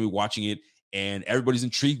 Everybody's going to be watching it, and everybody's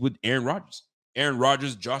intrigued with Aaron Rodgers. Aaron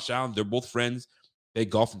Rodgers, Josh Allen, they're both friends. They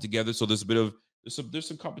golfing together, so there's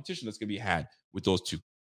some competition that's going to be had with those two.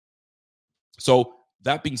 So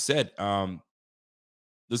that being said,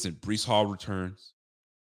 listen, Breece Hall returns.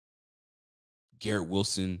 Garrett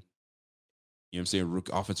Wilson,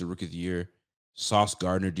 offensive rookie of the year. Sauce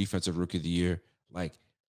Gardner, defensive rookie of the year. Like,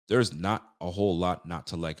 there's not a whole lot not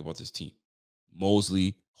to like about this team.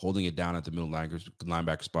 Mosley holding it down at the middle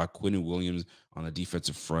linebacker spot. Quinnen Williams on the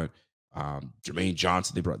defensive front. Jermaine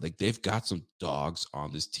Johnson, they've got some dogs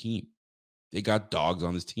on this team. They got dogs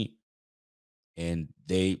on this team. And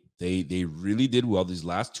they really did well these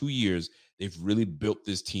last 2 years. They've really built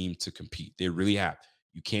this team to compete. They really have.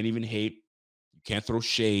 You can't even hate. You can't throw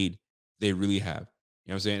shade. They really have.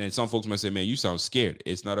 You know what I'm saying? And some folks might say, man, you sound scared.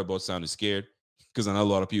 It's not about sounding scared, because I know a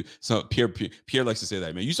lot of people. So Pierre likes to say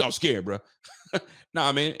that, man, you sound scared, bro.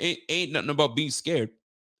 Nah, man, ain't nothing about being scared.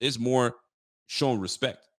 It's more showing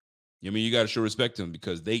respect. You got to show respect to them,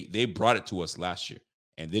 because they brought it to us last year,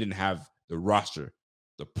 and they didn't have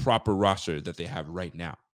the proper roster that they have right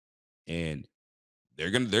now. And they're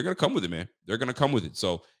gonna come with it, man. They're gonna come with it.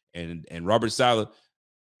 So and Robert Saleh,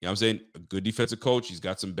 a good defensive coach. He's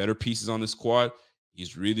got some better pieces on the squad.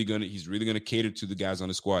 He's really gonna cater to the guys on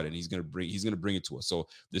the squad, and he's gonna bring it to us. So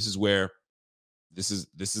this is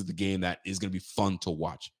the game that is gonna be fun to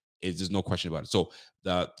watch. There's no question about it. So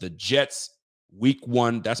the Jets week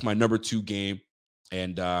 1, that's my number 2 game,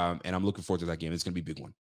 and I'm looking forward to that game. It's gonna be a big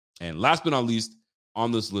one. And last but not least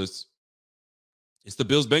on this list, it's the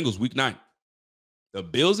Bills-Bengals week 9. The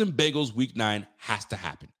Bills and Bengals week 9 has to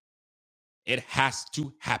happen. It has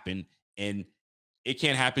to happen, and it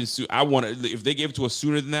can't happen soon. If they gave it to us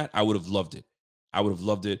sooner than that, I would have loved it.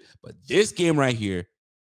 But this game right here,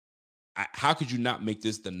 how could you not make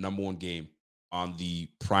this the number 1 game on the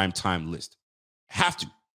primetime list? Have to.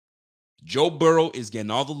 Joe Burrow is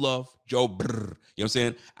getting all the love. Joe Burrow. You know what I'm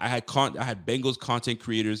saying? I had Bengals content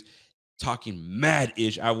creators talking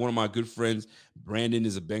mad-ish. I have one of my good friends, Brandon,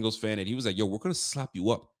 is a Bengals fan, and he was like, yo, we're going to slap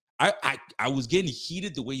you up. I was getting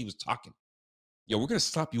heated the way he was talking. Yo, we're going to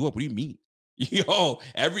slap you up. What do you mean? Yo,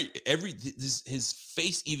 his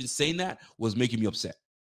face even saying that was making me upset.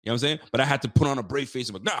 You know what I'm saying? But I had to put on a brave face.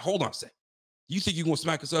 I'm like, nah, hold on a sec. You think you're going to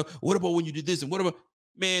smack us up? What about when you did this? And what about,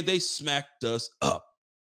 man, they smacked us up.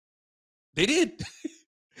 They did.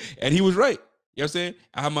 And he was right. You know what I'm saying?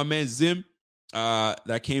 I have my man Zim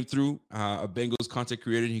that came through, a Bengals content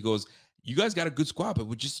creator, and he goes, you guys got a good squad, but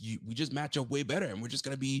we just match up way better, and we're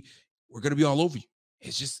gonna be all over you.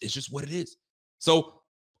 It's just what it is. So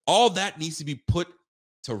all that needs to be put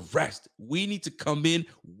to rest. We need to come in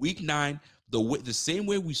week 9 the same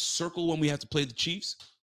way we circle when we have to play the Chiefs,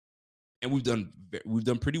 and we've done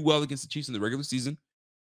pretty well against the Chiefs in the regular season.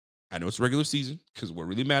 I know it's regular season, because what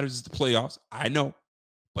really matters is the playoffs. I know.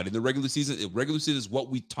 But in the regular season is what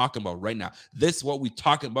we talking about right now. This is what we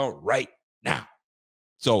talking about right now.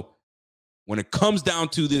 So when it comes down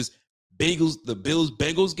to this the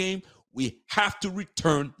Bills-Bengals game, we have to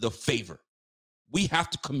return the favor. We have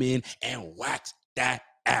to come in and wax that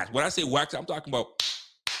ass. When I say wax, I'm talking about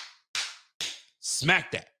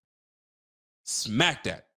smack that. Smack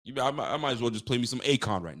that. I might as well just play me some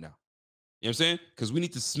Akon right now. You know what I'm saying? Because we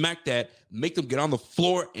need to smack that, make them get on the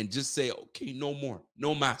floor and just say, okay, no more.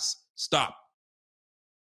 No mas. Stop.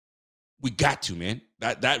 We got to, man.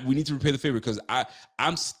 That we need to repay the favor because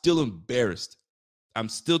I'm still embarrassed. I'm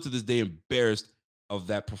still to this day embarrassed of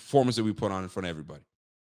that performance that we put on in front of everybody.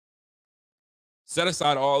 Set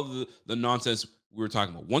aside all the nonsense we were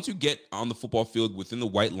talking about. Once you get on the football field within the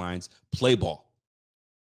white lines, play ball.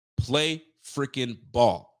 Play freaking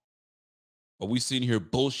ball. But we sitting here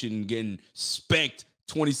bullshitting, getting spanked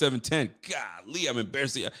 27-10. Golly, I'm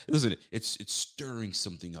embarrassed. Listen, it's stirring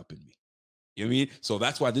something up in me. You know what I mean? So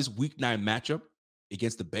that's why this week 9 matchup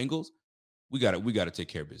against the Bengals, we gotta take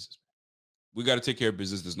care of business. We gotta take care of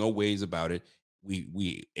business. There's no ways about it.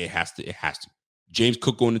 It has to. James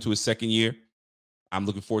Cook going into his second year. I'm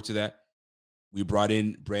looking forward to that. We brought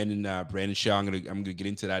in Brandon Shaw. I'm gonna get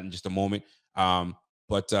into that in just a moment.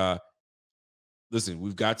 But listen,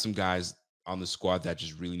 we've got some guys on the squad that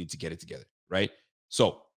just really need to get it together, right?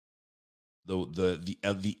 So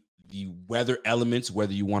the weather elements,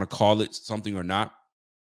 whether you want to call it something or not,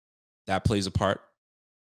 that plays a part.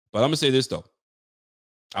 But I'm gonna say this though.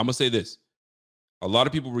 A lot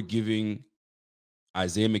of people were giving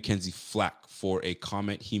Isaiah McKenzie flack for a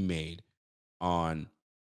comment he made on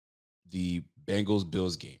the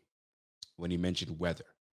Bengals-Bills game when he mentioned weather.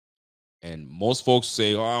 And most folks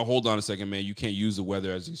say, oh, hold on a second, man. You can't use the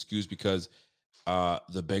weather as an excuse because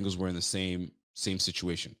the Bengals were in the same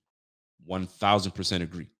situation. 1,000%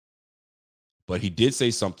 agree. But he did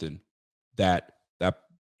say something that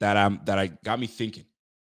got me thinking.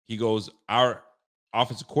 He goes, our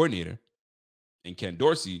offensive coordinator and Ken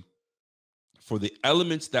Dorsey, for the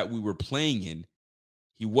elements that we were playing in,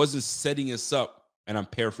 he wasn't setting us up, and I'm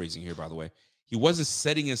paraphrasing here, by the way. He wasn't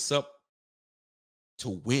setting us up to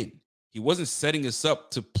win. He wasn't setting us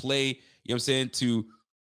up to play, you know what I'm saying, to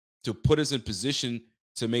put us in position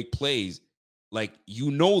to make plays. Like,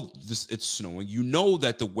 it's snowing. You know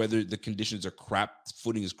that the conditions are crap,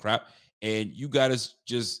 footing is crap, and you got us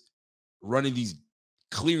just running these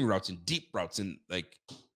clearing routes and deep routes, and like,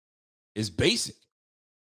 it's basic.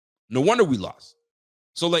 No wonder we lost.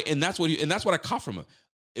 So and that's what I caught from him.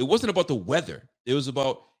 It wasn't about the weather. It was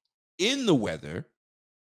about, in the weather,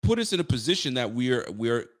 put us in a position that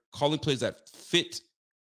we're calling plays that fit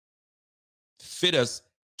us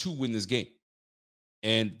to win this game.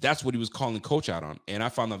 And that's what he was calling coach out on. And I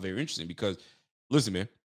found that very interesting because, listen, man,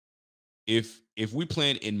 if we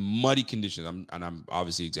playing in muddy conditions, I'm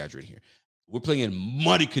obviously exaggerating here. We're playing in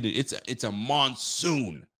muddy conditions. It's a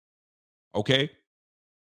monsoon, okay?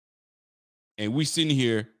 And we sitting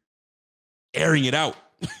here airing it out,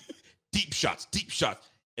 deep shots.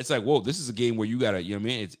 It's like, whoa, this is a game where you gotta, you know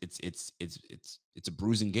what I mean? It's a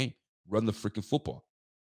bruising game. Run the freaking football.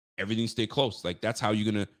 Everything stay close. Like, that's how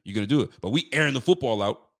you're gonna do it. But we airing the football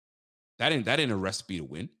out. That ain't a recipe to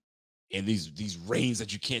win. And these rains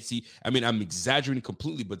that you can't see. I mean, I'm exaggerating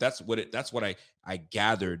completely, but that's what I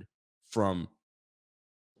gathered from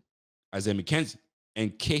Isaiah McKenzie.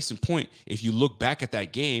 And case in point, if you look back at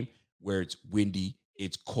that game where it's windy,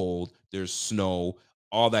 it's cold, there's snow,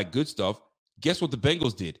 all that good stuff, guess what the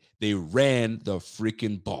Bengals did? They ran the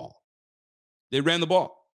freaking ball. They ran the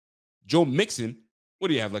ball. Joe Mixon, what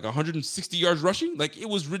do you have, like 160 yards rushing? Like, it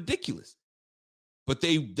was ridiculous. But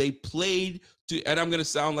they played to, and I'm going to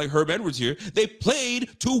sound like Herb Edwards here, they played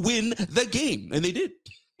to win the game, and they did.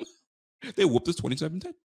 They whooped us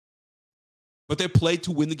 27-10. But they played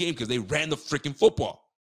to win the game because they ran the freaking football.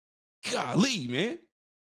 Golly, man.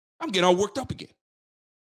 I'm getting all worked up again.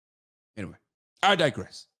 Anyway, I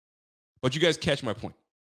digress. But you guys catch my point.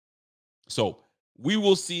 So we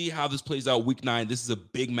will see how this plays out week 9. This is a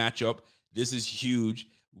big matchup. This is huge.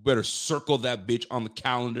 We better circle that bitch on the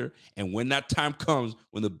calendar. And when that time comes,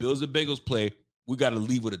 when the Bills and Bengals play, we got to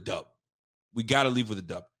leave with a dub.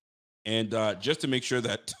 And just to make sure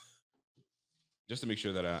that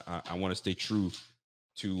I want to stay true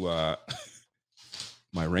to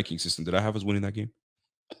my ranking system. Did I have us winning that game?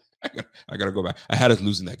 I got to go back. I had us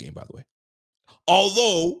losing that game, by the way.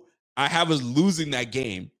 Although I have us losing that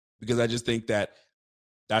game because I just think that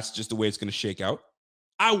that's just the way it's going to shake out.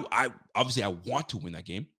 I obviously I want to win that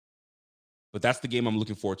game, but that's the game I'm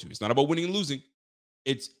looking forward to. It's not about winning and losing.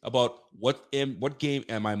 It's about what game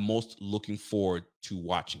am I most looking forward to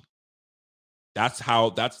watching. That's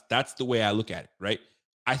the way I look at it, right?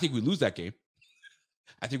 I think we lose that game.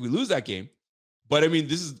 But I mean,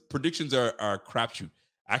 predictions are a crapshoot.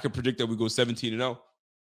 I could predict that we go 17-0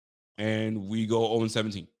 and we go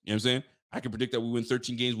 0-17. You know what I'm saying? I can predict that we win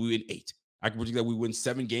 13 games, we win 8. I can predict that we win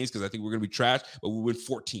 7 games because I think we're going to be trash, but we win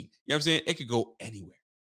 14. You know what I'm saying? It could go anywhere.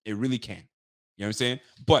 It really can. You know what I'm saying?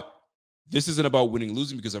 But this isn't about winning and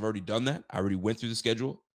losing because I've already done that. I already went through the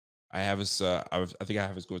schedule. I think I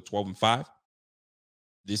have us going 12-5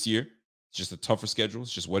 this year. It's just a tougher schedule.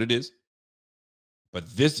 It's just what it is. But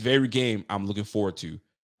this very game, I'm looking forward to,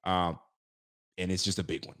 and it's just a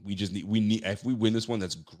big one. We need if we win this one,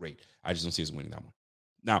 that's great. I just don't see us winning that one.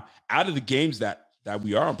 Now, out of the games that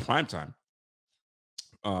we are on primetime,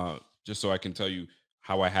 just so I can tell you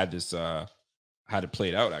how I had this, had it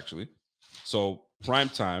played out actually. So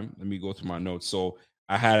primetime, let me go through my notes. So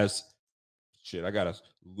I had us, I got us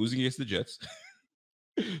losing against the Jets.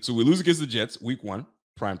 So we lose against the Jets week 1,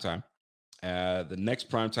 primetime. The next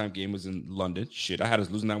primetime game was in London. I had us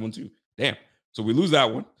losing that one too. Damn. So we lose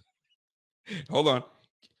that one. Hold on.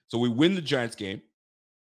 So we win the Giants game.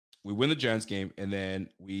 And then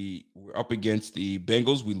we're up against the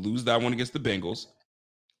Bengals. We lose that one against the Bengals.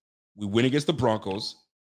 We win against the Broncos.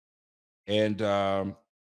 And then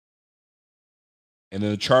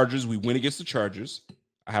the Chargers, we win against the Chargers.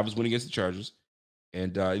 I have us winning against the Chargers.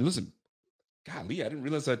 And listen, golly, I didn't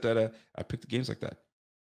realize that I picked the games like that.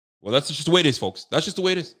 Well, that's just the way it is, folks. That's just the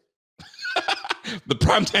way it is. The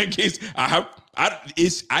primetime games, I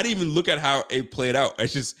didn't even look at how it played out.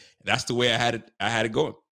 It's just that's the way I had it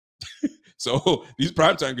going. So these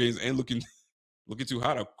primetime games ain't looking too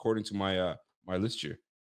hot according to my my list here.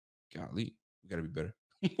 Golly, we gotta be better.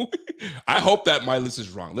 I hope that my list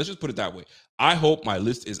is wrong. Let's just put it that way. I hope my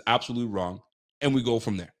list is absolutely wrong, and we go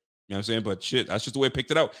from there. You know what I'm saying? But that's just the way I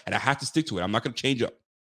picked it out, and I have to stick to it. I'm not gonna change up.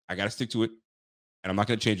 I gotta stick to it. And I'm not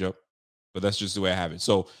going to change up, but that's just the way I have it.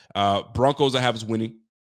 So Broncos, I have us winning.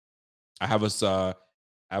 I have us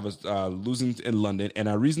losing in London. And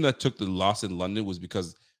the reason I took the loss in London was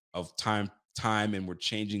because of time, and we're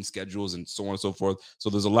changing schedules and so on and so forth.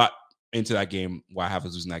 So there's a lot into that game why I have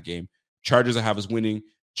us losing that game. Chargers, I have us winning.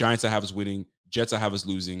 Giants, I have us winning. Jets, I have us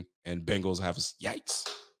losing. And Bengals, I have us, yikes.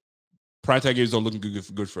 Primetime games don't look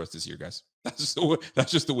good for us this year, guys. That's just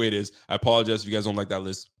the way it is. I apologize if you guys don't like that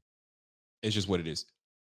list. It's just what it is.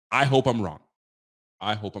 I hope I'm wrong.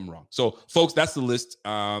 So, folks, that's the list.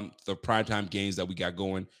 The primetime games that we got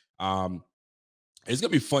going. It's gonna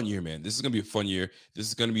be a fun year, man. This is gonna be a fun year. This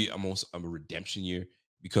is gonna be almost a redemption year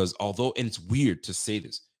because and it's weird to say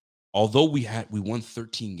this, although we won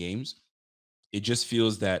 13 games, it just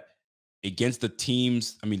feels that against the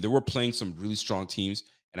teams. I mean, they were playing some really strong teams,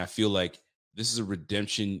 and I feel like this is a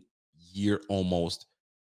redemption year almost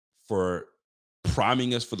for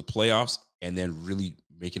priming us for the playoffs and then really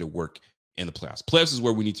making it work in the playoffs. Playoffs is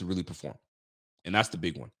where we need to really perform. And that's the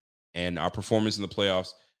big one. And our performance in the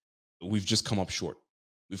playoffs, we've just come up short.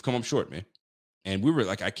 We've come up short, man. And we were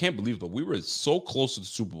like, I can't believe it, but we were so close to the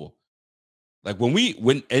Super Bowl. Like we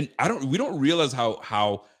don't realize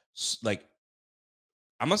how like,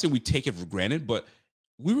 I'm not saying we take it for granted, but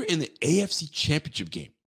we were in the AFC Championship game.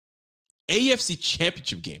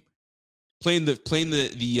 Playing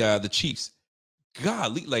the Chiefs.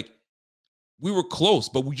 Golly, like we were close,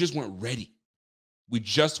 but we just weren't ready.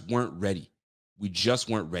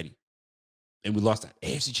 And we lost that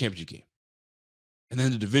AFC Championship game. And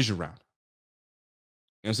then the division round.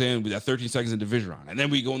 You know what I'm saying? We got 13 seconds in the division round. And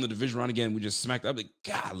then we go in the division round again. We just smacked up. Like,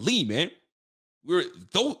 golly, man. We're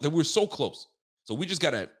so close. So we just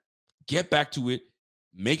gotta get back to it,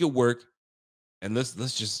 make it work, and let's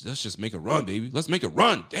just make a run, baby. Let's make a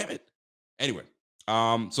run. Damn it. Anyway.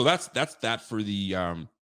 So that's that for the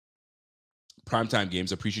primetime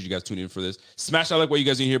games. I appreciate you guys tuning in for this. Smash that like while you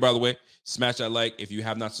guys in here, by the way. Smash that like. If you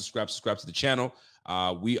have not subscribed to the channel.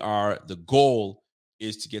 The goal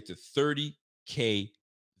is to get to 30K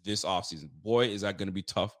this offseason. Boy, is that going to be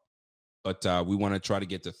tough. But we want to try to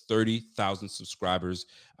get to 30,000 subscribers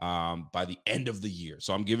by the end of the year.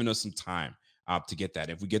 So I'm giving us some time to get that.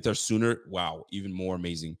 If we get there sooner, wow, even more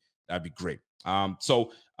amazing. That'd be great.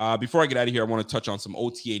 So before I get out of here, I want to touch on some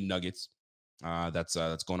OTA nuggets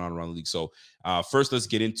that's going on around the league. So first, let's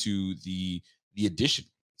get into the addition.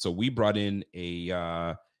 So we brought in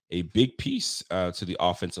a big piece to the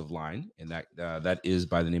offensive line, and that is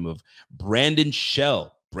by the name of Brandon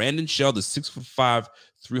Shell. Brandon Shell, the 6'5",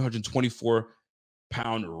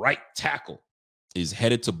 324-pound right tackle, is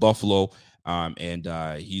headed to Buffalo, and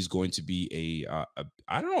he's going to be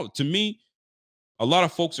I don't know. To me, a lot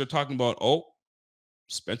of folks are talking about,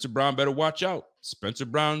 Spencer Brown better watch out. Spencer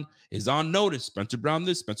Brown is on notice. Spencer Brown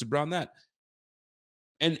this, Spencer Brown that.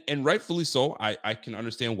 And rightfully so. I can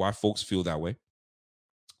understand why folks feel that way.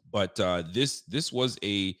 But this was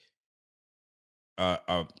uh,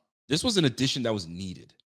 uh, this was an addition that was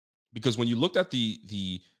needed, because when you looked at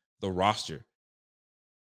the roster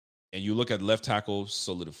and you look at left tackle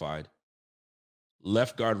solidified,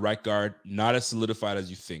 left guard, right guard, not as solidified as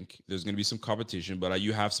you think. There's going to be some competition, but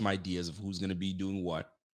you have some ideas of who's going to be doing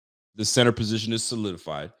what. The center position is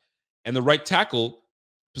solidified, and the right tackle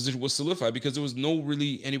position was solidified because there was no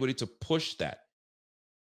really anybody to push that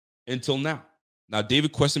until now. Now,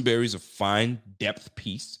 David Questenberry is a fine depth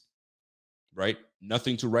piece, right?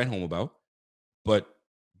 Nothing to write home about, but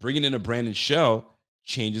bringing in a Brandon Shell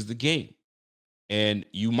changes the game. And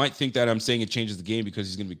you might think that I'm saying it changes the game because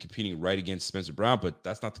he's going to be competing right against Spencer Brown, but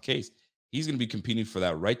that's not the case. He's going to be competing for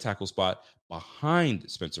that right tackle spot behind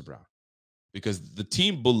Spencer Brown, because the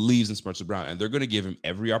team believes in Spencer Brown and they're going to give him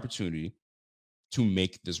every opportunity to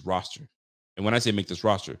make this roster. And when I say make this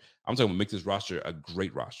roster, I'm talking about make this roster a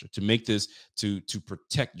great roster, to make this to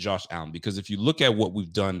protect Josh Allen. Because if you look at what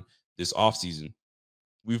we've done this offseason,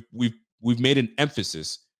 we've made an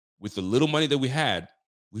emphasis with the little money that we had.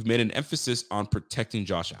 We've made an emphasis on protecting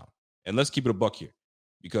Josh Allen. And let's keep it a buck here,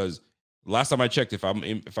 because last time I checked, if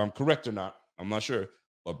I'm correct or not, I'm not sure.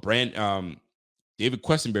 But David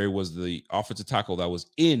Questenberry was the offensive tackle that was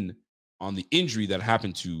in on the injury that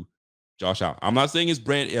happened to Josh Allen. I'm not saying it's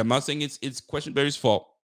Questenberry's fault.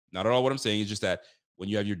 Not at all. What I'm saying is just that when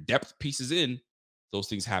you have your depth pieces in, those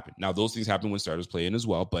things happen. Now, those things happen when starters play in as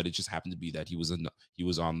well, but it just happened to be that he was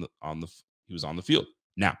on the field.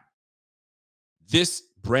 Now, this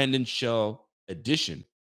Brandon Shell addition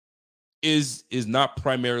is not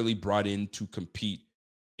primarily brought in to compete,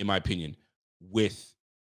 in my opinion, with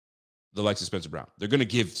the likes of Spencer Brown. They're going to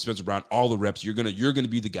give Spencer Brown all the reps. You're going to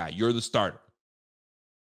be the guy. You're the starter.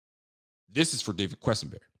 This is for David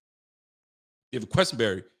Questenberry. David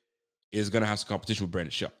Questenberry is going to have some competition with Brandon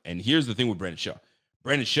Shell. And here's the thing with Brandon Shell.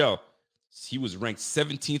 Brandon Shell, he was ranked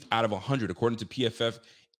 17th out of 100 according to PFF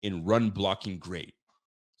in run blocking grade.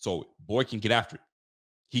 So boy can get after it.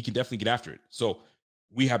 He can definitely get after it. So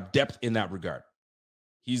we have depth in that regard.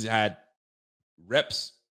 He's had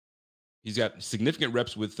reps. He's got significant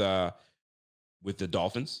reps with the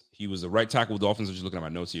Dolphins. He was a right tackle with the Dolphins. I'm just looking at my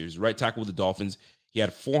notes here. He's a right tackle with the Dolphins. He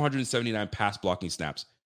had 479 pass blocking snaps,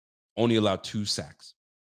 only allowed 2 sacks.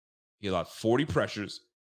 He allowed 40 pressures,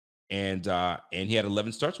 and he had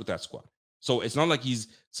 11 starts with that squad. So it's not like he's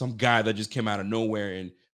some guy that just came out of nowhere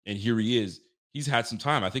and here he is. He's had some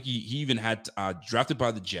time. I think he even had drafted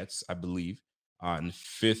by the Jets, I believe, in the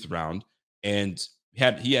 5th round, and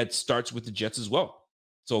he had starts with the Jets as well.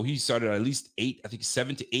 So he started at least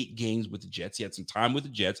 7 to 8 games with the Jets. He had some time with the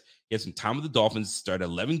Jets. He had some time with the Dolphins. Started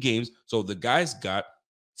 11 games. So the guy's got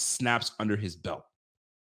snaps under his belt.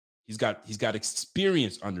 He's got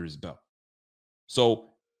experience under his belt.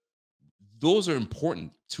 So those are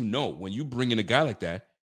important to know when you bring in a guy like that,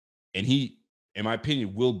 and he, in my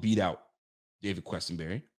opinion, will beat out David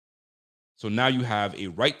Questenberry. So now you have a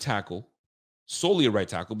right tackle, solely a right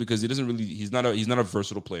tackle, because he's not a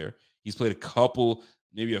versatile player. He's played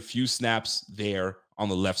maybe a few snaps there on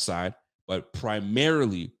the left side, but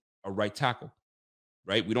primarily a right tackle,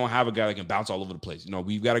 right? We don't have a guy that can bounce all over the place.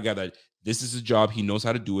 We've got a guy that this is his job. He knows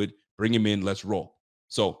how to do it. Bring him in. Let's roll.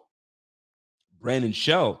 So Brandon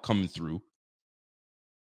Shell coming through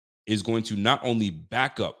is going to not only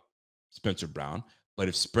back up Spencer Brown, but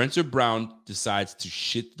if Spencer Brown decides to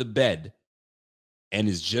shit the bed and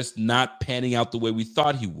is just not panning out the way we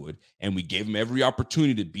thought he would, and we gave him every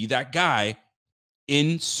opportunity to be that guy,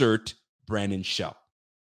 insert Brandon Shell.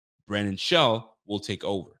 Brandon Shell will take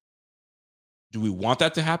over. Do we want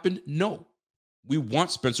that to happen? No. We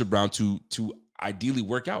want Spencer Brown to ideally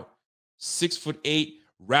work out. 6'8",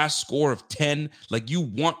 RAS score of 10. Like, you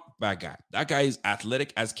want that guy. That guy is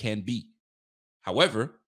athletic as can be.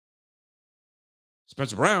 However,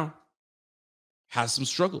 Spencer Brown has some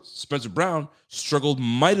struggles. Spencer Brown struggled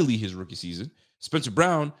mightily his rookie season. Spencer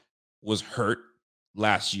Brown was hurt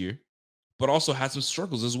last year, but also had some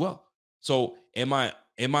struggles as well. So am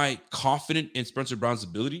I confident in Spencer Brown's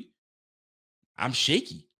ability? I'm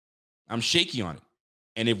shaky. I'm shaky on it.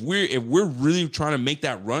 And if we're really trying to make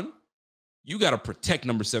that run, you got to protect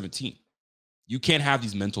number 17. You can't have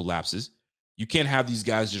these mental lapses. You can't have these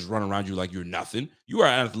guys just run around you like you're nothing. You are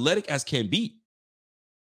athletic as can be.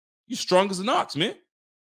 You're strong as an ox, man.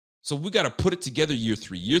 So we got to put it together year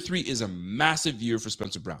 3. Year 3 is a massive year for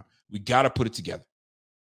Spencer Brown. We got to put it together.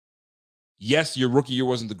 Yes, your rookie year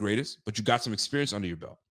wasn't the greatest, but you got some experience under your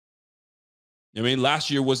belt. I mean, last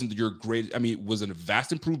year wasn't your great. I mean, it was a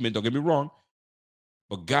vast improvement. Don't get me wrong.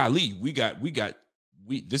 But golly,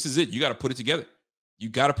 this is it. You got to put it together. You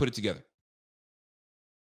got to put it together.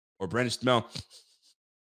 Or Brandon Smell,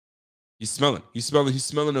 he's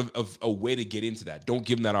smelling of a way to get into that. Don't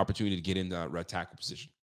give him that opportunity to get into that right tackle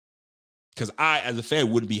position. Because I, as a fan,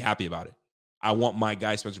 wouldn't be happy about it. I want my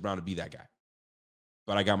guy, Spencer Brown, to be that guy.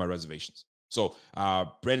 But I got my reservations. So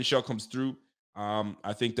Brandon Shell comes through.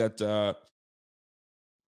 I think that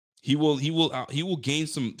he will gain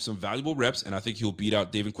some valuable reps, and I think he'll beat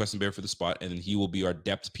out David Questenberry for the spot, and then he will be our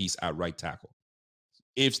depth piece at right tackle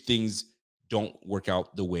if things don't work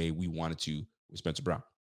out the way we wanted to with Spencer Brown.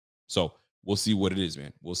 So we'll see what it is,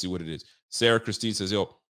 man. We'll see what it is. Sarah Christine says,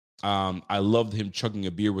 I loved him chugging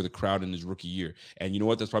a beer with a crowd in his rookie year. And you know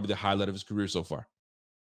what? That's probably the highlight of his career so far.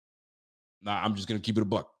 Nah, I'm just going to keep it a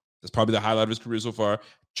buck. That's probably the highlight of his career so far,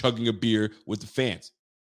 chugging a beer with the fans.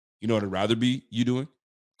 You know what I'd rather be you doing?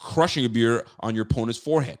 Crushing a beer on your opponent's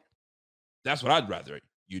forehead. That's what I'd rather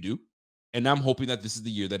you do. And I'm hoping that this is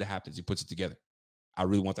the year that it happens. He puts it together. I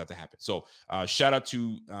really want that to happen. So shout out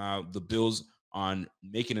to the Bills on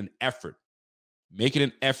making an effort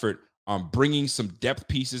on bringing some depth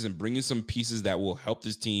pieces and bringing some pieces that will help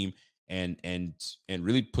this team and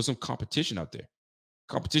really put some competition out there.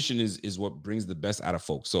 Competition is what brings the best out of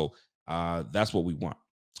folks. So that's what we want.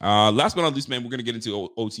 Last but not least, man, we're going to get into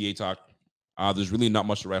OTA talk. There's really not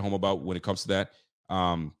much to write home about when it comes to that.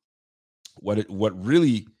 What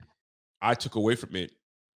really I took away from it,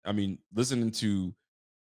 I mean, listening to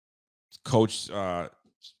Coach,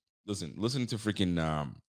 listening to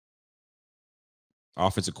freaking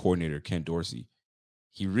offensive coordinator Ken Dorsey,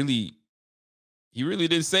 he really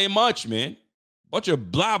didn't say much, man. Bunch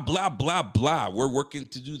of blah, blah, blah, blah. We're working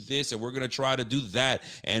to do this, and we're going to try to do that,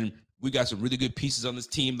 and we got some really good pieces on this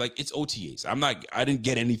team. Like, it's OTAs. I didn't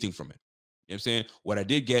get anything from it. You know what I'm saying? What I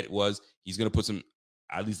did get was he's going to put some,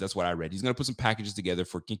 at least that's what I read. He's going to put some packages together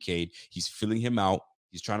for Kincaid. He's filling him out.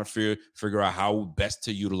 He's trying to figure out how best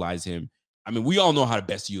to utilize him. I mean, we all know how to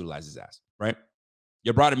best utilize his ass, right?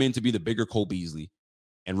 You brought him in to be the bigger Cole Beasley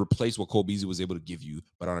and replace what Cole Beasley was able to give you,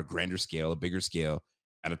 but on a grander scale, a bigger scale,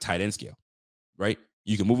 at a tight end scale, right?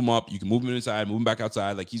 You can move him up. You can move him inside, move him back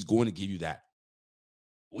outside. Like, he's going to give you that.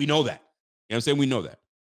 We know that. You know what I'm saying? We know that.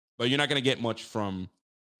 But you're not going to get much from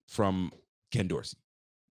Ken Dorsey.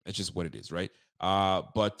 That's just what it is, right?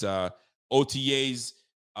 But OTAs,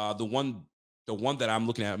 the one that I'm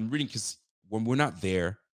looking at, I'm reading because when we're not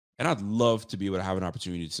there, and I'd love to be able to have an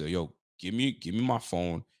opportunity to say, yo, give me my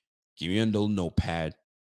phone, give me a little notepad.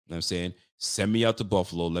 You know what I'm saying? Send me out to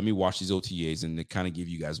Buffalo. Let me watch these OTAs and kind of give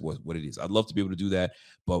you guys what it is. I'd love to be able to do that,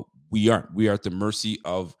 but we aren't. We are at the mercy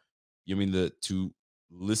of, to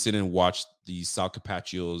listen and watch the Sal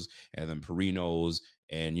Capaccio's and then Perinos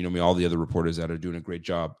and, all the other reporters that are doing a great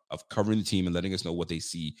job of covering the team and letting us know what they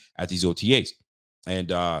see at these OTAs.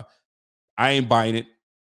 And I ain't buying it,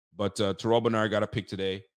 but Terrell Bernard got a pick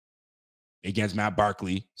today against Matt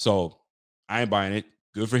Barkley. So I ain't buying it.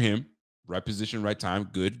 Good for him. Right position, right time.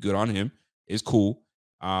 Good on him. It's cool.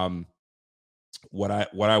 What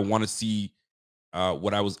I want to see,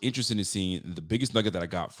 what I was interested in seeing, the biggest nugget that I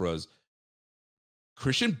got for us,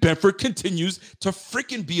 Christian Benford continues to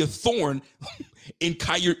freaking be a thorn in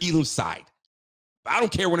Kyer Elam's side. I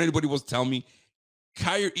don't care what anybody wants to tell me.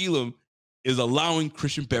 Kyer Elam is allowing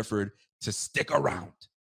Christian Benford to stick around.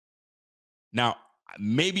 Now,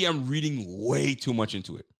 maybe I'm reading way too much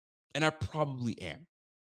into it, and I probably am.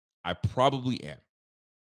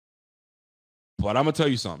 But I'm going to tell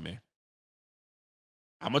you something, man.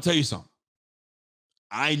 I'm going to tell you something.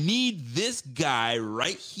 I need this guy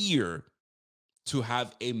right here to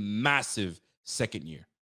have a massive second year.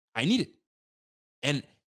 I need it. And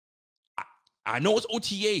I know it's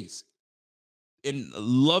OTAs. And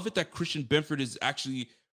love it that Christian Benford is actually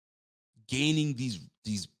gaining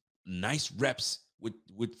these nice reps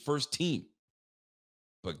with first team.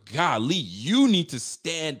 But golly, you need to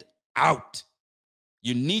stand out.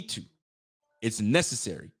 You need to. It's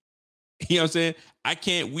necessary. You know what I'm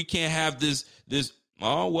saying? We can't have this,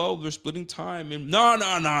 oh, well, they're splitting time. And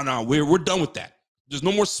no. We're done with that. There's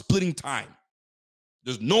no more splitting time.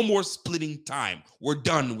 We're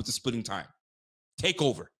done with the splitting time.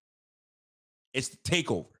 Takeover. It's the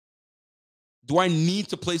takeover. Do I need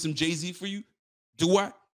to play some Jay-Z for you? Do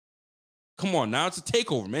I? Come on, now it's a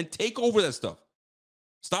takeover, man. Take over that stuff.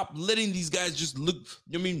 Stop letting these guys just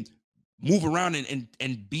move around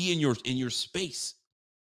and be in your space.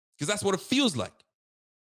 Because that's what it feels like.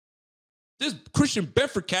 This Christian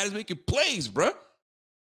Benford cat is making plays, bro.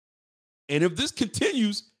 And if this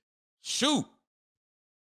continues, shoot.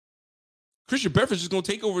 Christian Benford's just going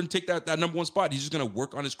to take over and take that number one spot. He's just going to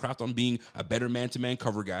work on his craft on being a better man-to-man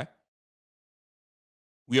cover guy.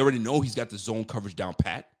 We already know he's got the zone coverage down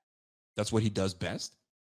pat. That's what he does best.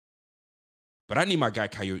 But I need my guy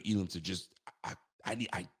Kaiir Elam to just I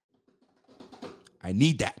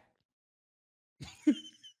need that.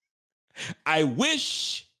 I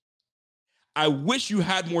wish you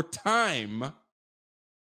had more time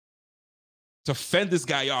to fend this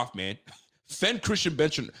guy off, man. Fend Christian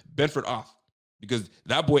Benford off, because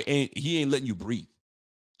that boy ain't letting you breathe.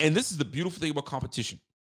 And this is the beautiful thing about competition.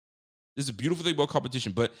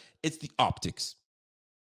 But it's the optics.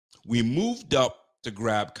 We moved up to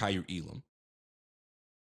grab Kaiir Elam.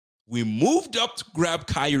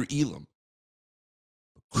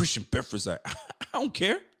 Christian Benford's like, I don't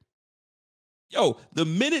care. Yo, the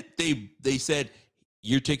minute they said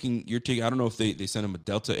you're taking, I don't know if they sent him a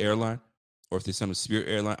Delta airline or if they sent him a Spirit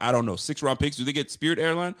airline. I don't know. 6-round picks. Do they get Spirit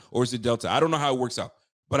airline or is it Delta? I don't know how it works out.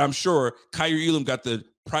 But I'm sure Kaiir Elam got the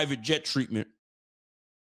private jet treatment,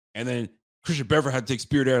 and then Christian Benford had to take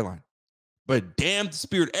Spirit airline. But damn the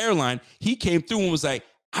Spirit airline, he came through and was like,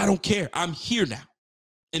 I don't care. I'm here now.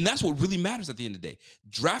 And that's what really matters at the end of the day.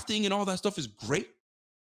 Drafting and all that stuff is great.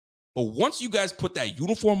 But once you guys put that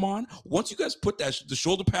uniform on, once you guys put the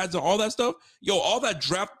shoulder pads and all that stuff, yo, all that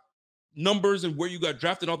draft numbers and where you got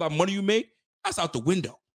drafted, all that money you made, that's out the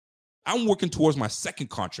window. I'm working towards my second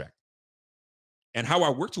contract. And how I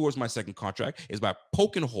work towards my second contract is by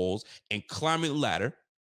poking holes and climbing the ladder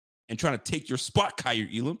and trying to take your spot, Kaiir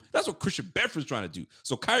Elam. That's what Christian Benford's trying to do.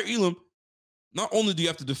 So Kaiir Elam, not only do you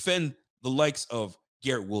have to defend the likes of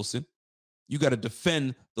Garrett Wilson, you got to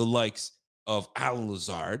defend the likes of Alan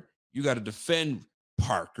Lazard. You got to defend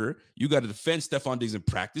Parker. You got to defend Stephon Diggs in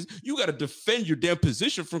practice. You got to defend your damn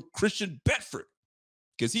position from Christian Benford,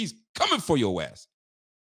 because he's coming for your ass.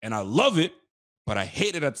 And I love it, but I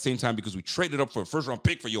hate it at the same time because we traded up for a first-round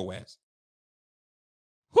pick for your ass.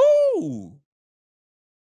 Whoo!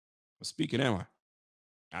 I'm speaking, am I?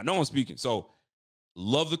 I know I'm speaking. So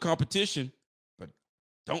love the competition, but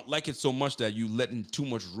don't like it so much that you letting too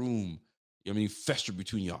much room, fester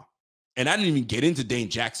between y'all. And I didn't even get into Dane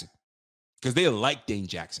Jackson because they like Dane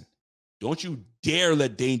Jackson. Don't you dare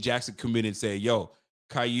let Dane Jackson come in and say, yo,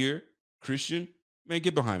 Kaiir, Christian, man,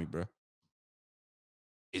 get behind me, bro.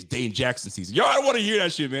 It's Dane Jackson season. Yo, I don't want to hear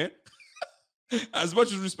that shit, man. As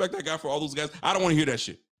much as respect I got for all those guys, I don't want to hear that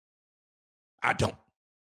shit. I don't.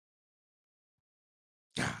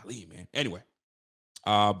 Golly, man. Anyway,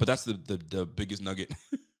 but that's the biggest nugget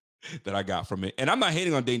that I got from it. And I'm not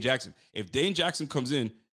hating on Dane Jackson. If Dane Jackson comes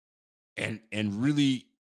in and really,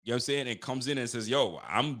 you know what I'm saying, and comes in and says, yo,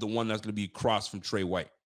 I'm the one that's going to be crossed from Trey White.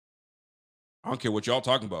 I don't care what y'all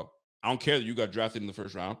talking about. I don't care that you got drafted in the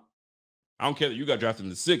first round. I don't care that you got drafted in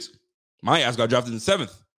the 6th. My ass got drafted in the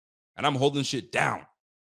 7th. And I'm holding shit down.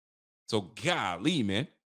 So golly, man.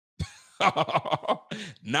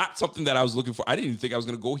 Not something that I was looking for. I didn't even think I was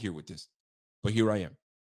going to go here with this. But here I am.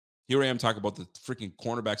 Here I am talking about the freaking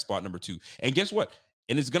cornerback spot number 2. And guess what?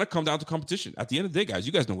 And it's going to come down to competition. At the end of the day, guys,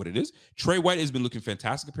 you guys know what it is. Trey White has been looking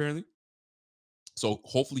fantastic, apparently. So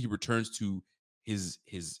hopefully he returns to his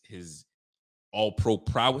all-pro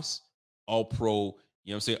prowess, all-pro, you know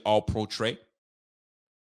what I'm saying, all-pro Trey.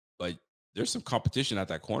 But there's some competition at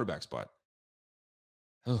that cornerback spot.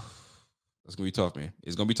 Oh, that's going to be tough, man.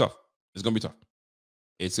 It's going to be tough. It's going to be tough.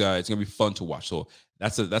 It's going to be fun to watch. So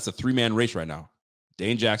that's a 3-man race right now.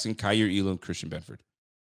 Dane Jackson, Kaiir Elam, Christian Benford.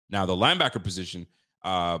 Now, the linebacker position,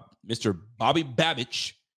 Mr. Bobby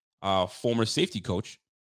Babich, former safety coach,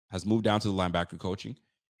 has moved down to the linebacker coaching.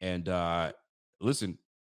 And listen,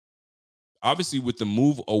 obviously with the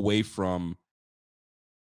move away from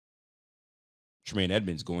Tremaine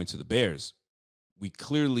Edmonds going to the Bears, we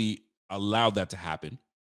clearly allowed that to happen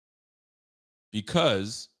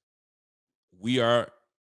because we're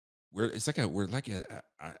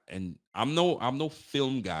and I'm no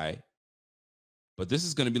film guy, but this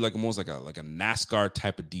is going to be like almost like a NASCAR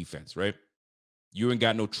type of defense, right? You ain't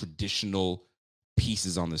got no traditional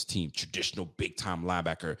pieces on this team, traditional big time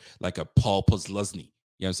linebacker like a Paul Posluszny. You know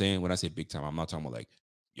what I'm saying? When I say big time, I'm not talking about like,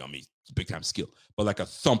 big time skill, but like a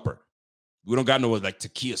thumper. We don't got no like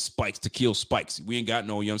Takeo Spikes. We ain't got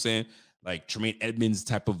no, you know what I'm saying? Like Tremaine Edmonds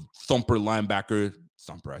type of thumper linebacker.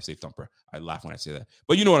 Thumper, I say thumper. I laugh when I say that.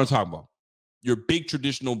 But you know what I'm talking about. Your big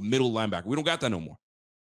traditional middle linebacker. We don't got that no more.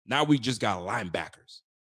 Now we just got linebackers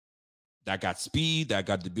that got speed, that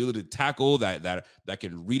got the ability to tackle, that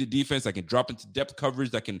can read a defense, that can drop into depth coverage,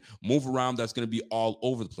 that can move around, that's going to be all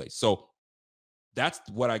over the place. So that's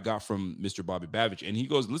what I got from Mr. Bobby Babich. And he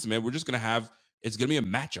goes, listen, man, we're just going to have, it's going to be a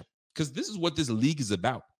matchup. Because this is what this league is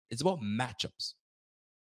about. It's about matchups.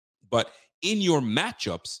 But in your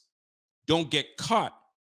matchups, don't get caught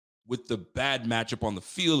with the bad matchup on the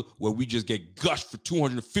field where we just get gushed for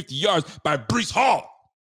 250 yards by Breece Hall.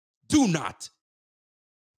 Do not.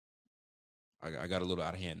 I got a little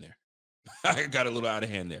out of hand there. I got a little out of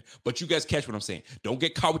hand there. But you guys catch what I'm saying. Don't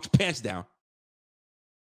get caught with your pants down.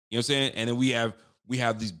 You know what I'm saying? And then we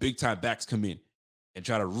have these big time backs come in and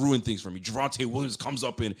try to ruin things for me. Javonte Williams comes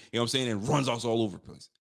up and, you know what I'm saying, and runs us all over the place.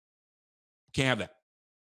 Can't have that.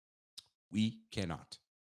 We cannot.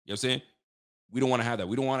 You know what I'm saying? We don't want to have that.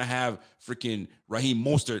 We don't want to have freaking Raheem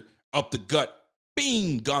Mostert up the gut,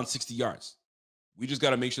 bing, gone 60 yards. We just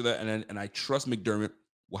got to make sure that, and I trust McDermott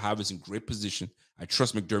will have us in great position. I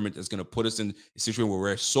trust McDermott is going to put us in a situation where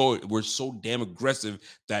we're so damn aggressive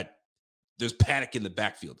that there's panic in the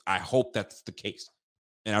backfield. I hope that's the case.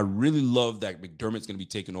 And I really love that McDermott's going to be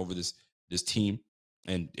taking over this team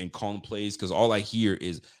and calling plays, because all I hear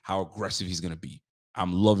is how aggressive he's going to be.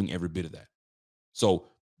 I'm loving every bit of that. So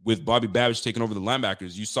with Bobby Babbage taking over the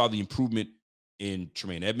linebackers, you saw the improvement in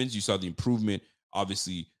Tremaine Edmonds. You saw the improvement,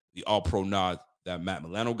 obviously, the all-pro nod that Matt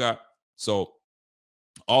Milano got. So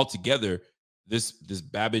altogether, this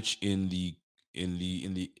Babbage in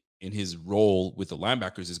his role with the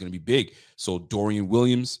linebackers is going to be big. So Dorian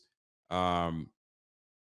Williams,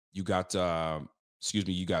 you got Baylon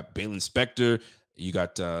Spector, you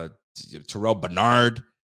got Terrell Bernard.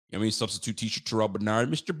 I mean, substitute teacher Terrell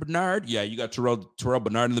Bernard, Mr. Bernard. Yeah, you got Terrell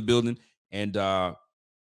Bernard in the building. And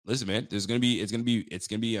listen, man, it's gonna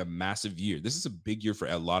be a massive year. This is a big year for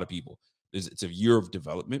a lot of people. It's a year of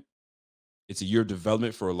development. It's a year of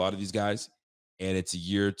development for a lot of these guys, and it's a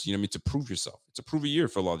year to, to prove yourself. It's a prove a year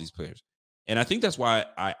for a lot of these players. And I think that's why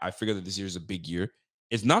I figure that this year is a big year.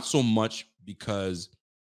 It's not so much because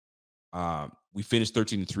we finished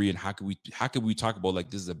 13-3, and how could we talk about like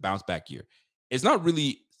this is a bounce back year? It's not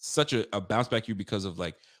really such a bounce back year because of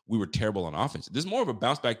like we were terrible on offense. This is more of a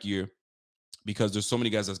bounce back year because there's so many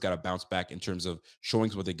guys that's got to bounce back in terms of showing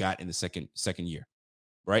what they got in the second year,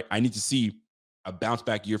 right? I need to see a bounce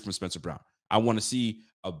back year from Spencer Brown. I want to see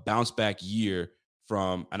a bounce back year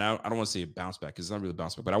from, and I don't want to say a bounce back because it's not really a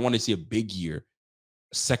bounce back, but I want to see a big year,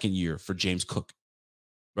 a second year for James Cook,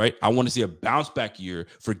 right? I want to see a bounce back year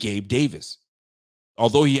for Gabe Davis.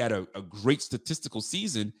 Although he had a great statistical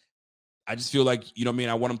season, I just feel like,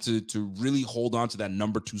 I want him to really hold on to that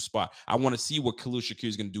number 2 spot. I want to see what Khalil Shakir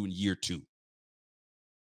is going to do in year 2.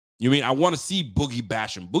 I want to see Boogie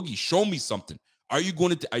Basham. Boogie, show me something. You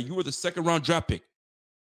were the second round draft pick.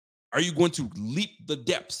 Are you going to leap the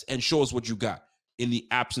depths and show us what you got in the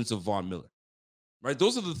absence of Von Miller? Right?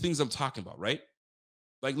 Those are the things I'm talking about, right?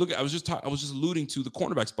 Like, look, I was just alluding to the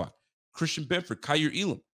cornerback spot. Christian Benford, Kyer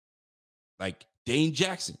Elam, like Dane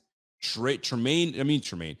Jackson, Trey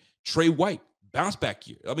White, bounce back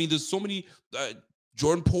year. There's so many,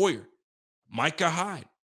 Jordan Poyer, Micah Hyde.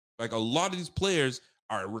 Like, a lot of these players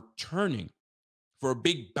are returning for a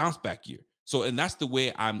big bounce back year. So, and that's the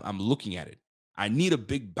way I'm looking at it. I need a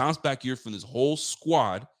big bounce back year from this whole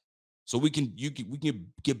squad so we can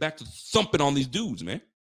get back to thumping on these dudes, man.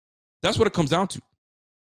 That's what it comes down to.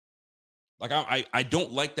 Like, I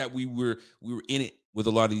don't like that we were in it with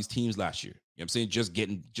a lot of these teams last year. You know what I'm saying?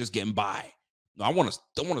 Just getting by. No, I want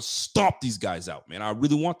to stomp these guys out, man. I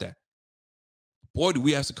really want that. Boy, do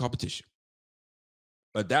we have some competition.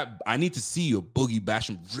 But that I need to see a Boogie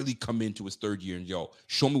Basham really come into his third year and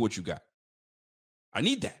show me what you got. I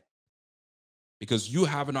need that. Because you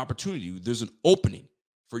have an opportunity. There's an opening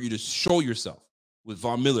for you to show yourself with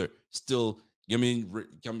Von Miller still,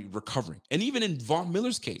 recovering. And even in Von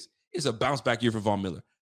Miller's case, it's a bounce back year for Von Miller.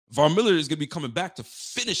 Von Miller is going to be coming back to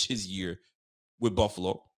finish his year with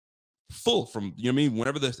Buffalo full from,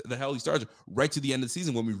 whenever the hell he starts, right to the end of the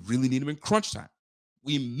season when we really need him in crunch time.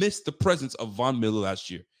 We missed the presence of Von Miller last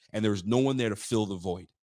year, and there was no one there to fill the void.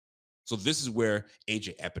 So this is where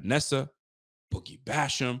AJ Epinesa, Boogie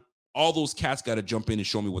Basham, all those cats got to jump in and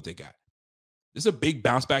show me what they got. This is a big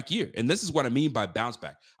bounce back year. And this is what I mean by bounce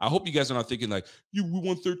back. I hope you guys are not thinking like, we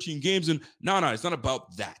won 13 games. And no, it's not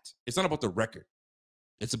about that. It's not about the record.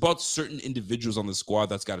 It's about certain individuals on the squad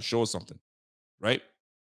that's got to show us something, right?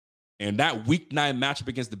 And that week 9 matchup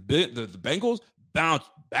against the Bengals, bounce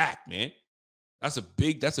back, man. That's a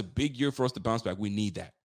big year for us to bounce back. We need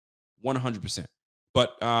that 100%.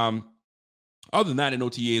 But other than that, in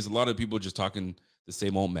OTAs, a lot of people are just talking the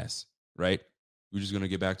same old mess, right? We're just going to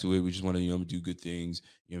get back to it. We just want to, do good things.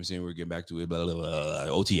 You know what I'm saying? We're getting back to it, blah, blah, blah,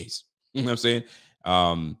 OTAs. You know what I'm saying?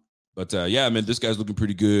 But yeah, man, this guy's looking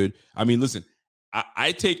pretty good. Listen,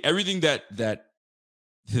 I take everything that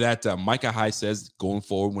Micah Hyde says going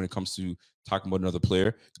forward when it comes to talking about another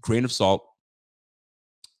player, grain of salt.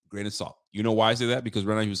 You know why I say that? Because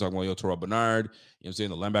right now he was talking about Terrell Bernard, you know what I'm saying,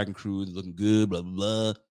 the linebacking crew looking good, blah, blah,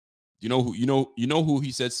 blah. You know who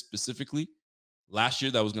he said specifically? last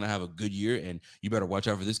year that was going to have a good year, and you better watch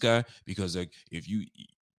out for this guy because like if you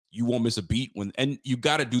won't miss a beat and you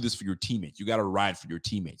got to do this for your teammates. You got to ride for your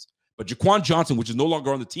teammates. But Jaquan Johnson, which is no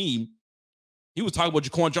longer on the team, he was talking about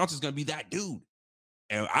Jaquan Johnson is going to be that dude.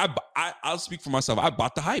 And I'll speak for myself. I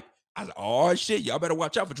bought the hype. I was like, oh, shit, y'all better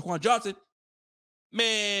watch out for Jaquan Johnson.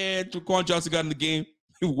 Man, Jaquan Johnson got in the game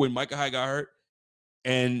when Micah Hyde got hurt.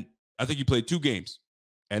 And I think he played 2 games.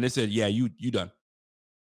 And they said, yeah, you done.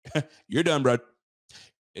 You're done, bro.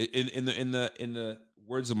 In the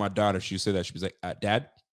words of my daughter, she said that. She was like, Dad,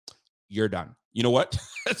 you're done. You know what?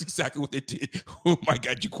 That's exactly what they did. Oh, my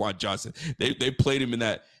God, Jaquan Johnson. They played him in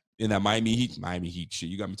that Miami Heat. Shit,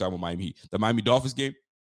 you got me talking about Miami Heat. The Miami Dolphins game.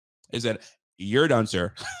 They said, you're done,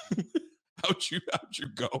 sir. How'd you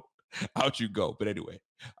go? How'd you go? But anyway,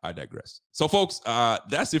 I digress. So, folks,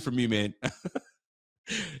 that's it for me, man.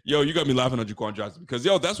 Yo, you got me laughing at Jaquan Johnson because,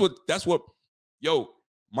 that's what,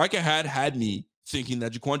 Micah had me thinking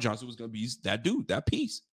that Jaquan Johnson was going to be that dude, that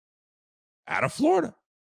piece out of Florida.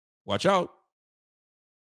 Watch out.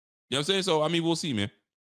 You know what I'm saying? So, I mean, we'll see, man.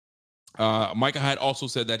 Micah Hyde also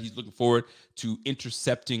said that he's looking forward to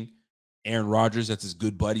intercepting Aaron Rodgers. That's his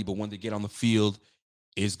good buddy. But when they get on the field,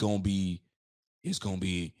 it ain't going to be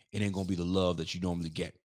the love that you normally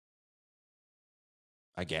get.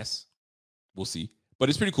 I guess. We'll see. But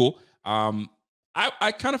it's pretty cool.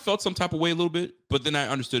 I kind of felt some type of way a little bit, but then I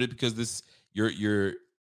understood it because you're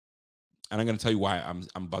and I'm going to tell you why I'm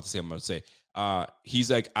about to say,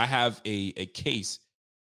 he's like, I have a case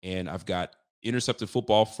and I've got intercepted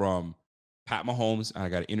football from Pat Mahomes and I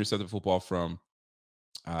got intercepted football from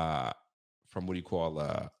what do you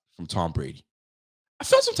call, from Tom Brady. I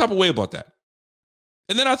felt some type of way about that.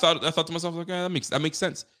 And then I thought to myself, like, that makes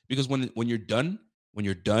sense because when you're done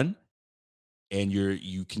and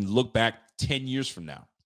you can look back 10 years from now,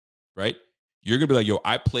 right? You're going to be like, yo,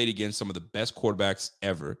 I played against some of the best quarterbacks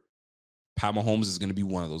ever. Pat Mahomes is going to be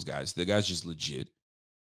one of those guys. The guy's just legit.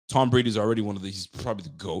 Tom Brady's already he's probably the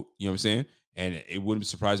GOAT, you know what I'm saying? And it wouldn't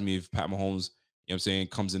surprise me if Pat Mahomes, you know what I'm saying,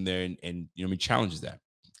 comes in there and you know what I mean, challenges that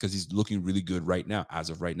because he's looking really good right now, as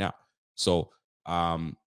of right now. So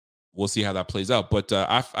we'll see how that plays out. But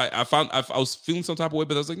I was feeling some type of way,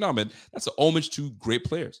 but I was like, no, man, that's an homage to great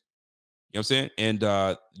players. You know what I'm saying?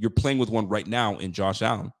 And you're playing with one right now in Josh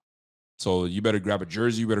Allen. So you better grab a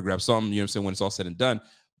jersey, you better grab something, you know what I'm saying, when it's all said and done.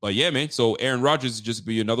 But yeah, man, so Aaron Rodgers is just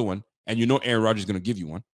be another one. And you know Aaron Rodgers is going to give you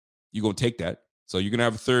one. You're going to take that. So you're going to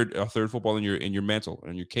have a third football in your mantle,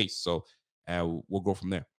 in your case. So we'll go from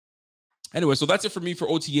there. Anyway, so that's it for me for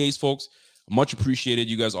OTAs, folks. Much appreciated.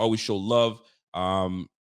 You guys always show love.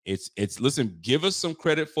 Listen, give us some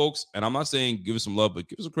credit, folks. And I'm not saying give us some love, but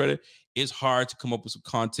give us some credit. It's hard to come up with some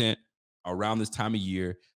content around this time of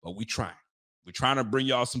year, but we're trying to bring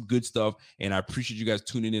y'all some good stuff. And I appreciate you guys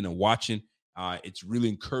tuning in and watching. It's really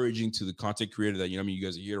encouraging to the content creator that, you know what I mean, you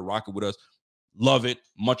guys are here to rock it with us. Love it.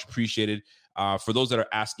 Much appreciated. For those that are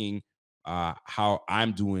asking how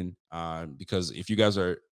I'm doing, because if you guys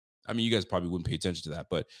you guys probably wouldn't pay attention to that,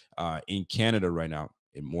 but in Canada right now,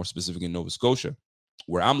 and more specifically in Nova Scotia,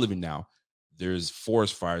 where I'm living now, there's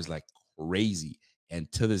forest fires like crazy.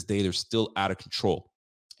 And to this day, they're still out of control.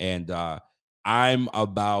 And I'm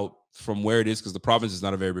about from where it is, because the province is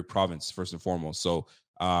not a very big province, first and foremost. So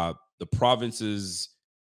the province is,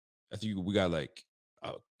 I think we got like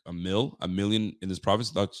a million in this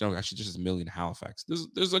province. No, actually, just a million in Halifax.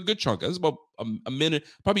 There's a good chunk. There's about a minute,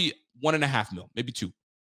 probably 1.5 mil, maybe 2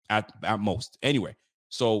 at most. Anyway,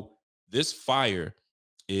 so this fire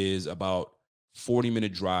is about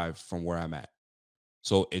 40-minute drive from where I'm at.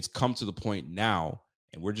 So it's come to the point now,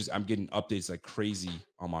 and I'm getting updates like crazy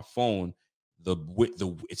on my phone.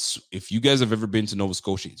 If you guys have ever been to Nova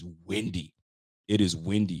Scotia, it's windy. It is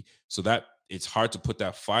windy. So that it's hard to put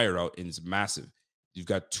that fire out, and it's massive. You've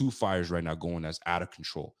got 2 fires right now going that's out of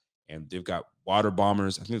control. And they've got water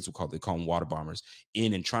bombers. I think that's what they call them, water bombers,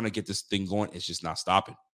 in and trying to get this thing going. It's just not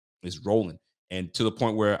stopping. It's rolling. And to the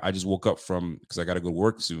point where I just woke up because I got to go to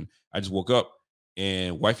work soon. I just woke up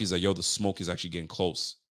and wifey's like, yo, the smoke is actually getting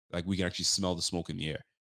close. Like we can actually smell the smoke in the air.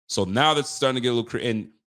 So now that's starting to get a little crazy. And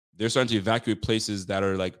they're starting to evacuate places that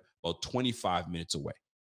are like about 25 minutes away.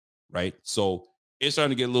 Right. So it's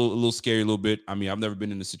starting to get a little scary a little bit. I mean, I've never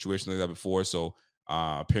been in a situation like that before. So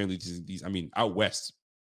apparently these, I mean, out west,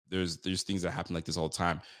 there's things that happen like this all the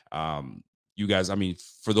time. You guys, I mean,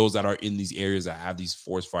 for those that are in these areas that have these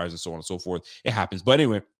forest fires and so on and so forth, it happens. But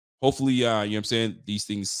anyway, hopefully, you know what I'm saying, these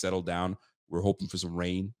things settle down. We're hoping for some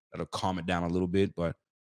rain that'll calm it down a little bit, but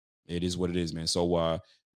it is what it is, man. So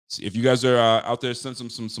if you guys are out there, send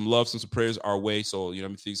some love, some prayers our way. So, you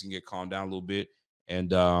know, things can get calmed down a little bit. And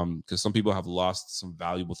because some people have lost some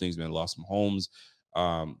valuable things, man, lost some homes.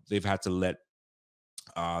 They've had to let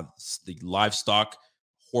the livestock,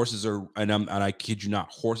 horses are, and I kid you not,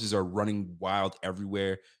 horses are running wild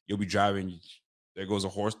everywhere. You'll be driving, there goes a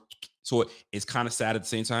horse. So it's kind of sad at the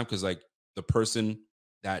same time because like the person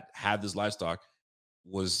that had this livestock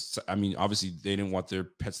was, I mean, obviously they didn't want their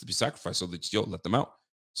pets to be sacrificed, so they still let them out.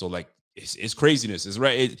 So like it's craziness. It's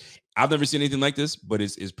right. I've never seen anything like this, but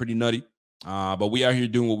it's pretty nutty. But we are here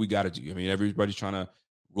doing what we got to do. I mean, everybody's trying to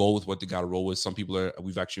roll with what they got to roll with. Some people are.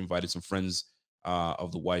 We've actually invited some friends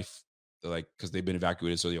of the wife, like because they've been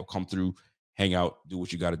evacuated, so they'll come through, hang out, do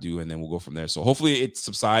what you got to do, and then we'll go from there. So hopefully it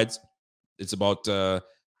subsides. It's about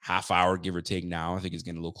half hour, give or take. Now I think it's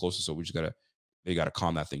getting a little closer, so they gotta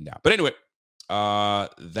calm that thing down. But anyway,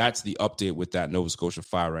 that's the update with that Nova Scotia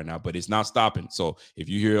fire right now, but it's not stopping. So if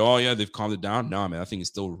you hear, oh yeah, they've calmed it down, no, man, I think it's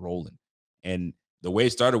still rolling. And the way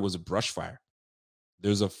it started was a brush fire.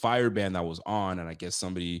 There's a fire ban that was on, and I guess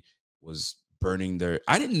somebody was burning their.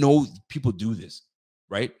 I didn't know people do this,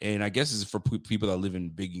 right? And I guess it's for people that live in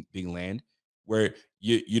big land where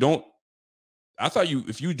you don't. I thought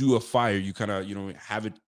if you do a fire, you kind of have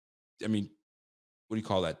it. I mean, what do you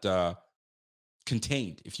call that?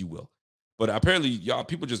 Contained, if you will. But apparently, y'all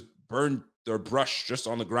people just burned their brush just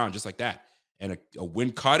on the ground, just like that, and a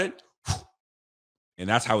wind caught it, and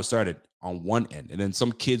that's how it started on one end. And then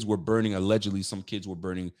some kids were burning. Allegedly, some kids were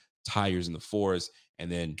burning tires in the forest,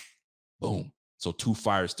 and then boom. So 2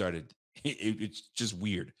 fires started. It's just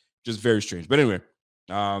weird, just very strange. But anyway,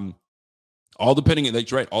 all depending,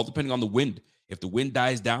 that's right, all depending on the wind. If the wind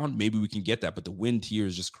dies down, maybe we can get that. But the wind here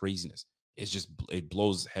is just craziness. It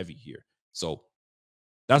blows heavy here. So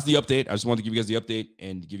that's the update. I just wanted to give you guys the update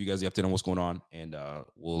and give you guys the update on what's going on. And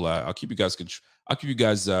I'll keep you guys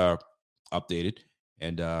updated,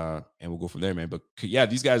 and we'll go from there, man. But yeah,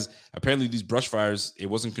 these guys, apparently these brush fires, it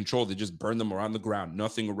wasn't controlled. They just burned them around the ground,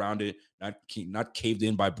 nothing around it, not caved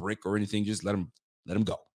in by brick or anything. Just let them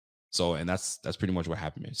go. So, and that's pretty much what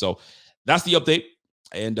happened, man. So that's the update.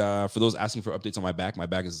 And for those asking for updates on my back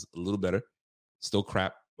is a little better. Still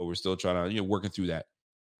crap, but we're still trying to working through that.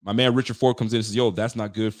 My man Richard Ford comes in and says, "Yo, that's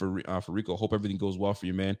not good for Rico. Hope everything goes well for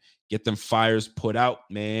you, man. Get them fires put out,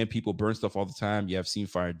 man. People burn stuff all the time. You have seen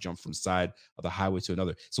fire jump from side of the highway to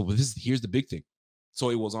another. So here's the big thing. So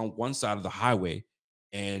it was on one side of the highway,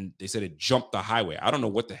 and they said it jumped the highway. I don't know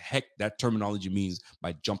what the heck that terminology means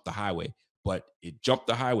by jump the highway, but it jumped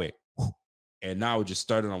the highway, and now it just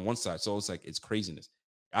started on one side. So it's like it's craziness.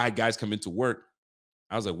 I had guys come into work.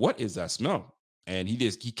 I was like, "What is that smell?" And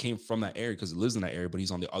he came from that area because he lives in that area, but he's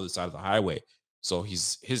on the other side of the highway. So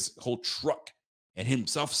his whole truck and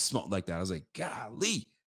himself smelled like that. I was like, golly,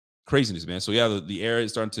 craziness, man. So yeah, the area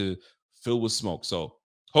is starting to fill with smoke. So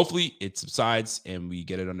hopefully it subsides and we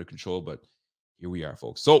get it under control. But here we are,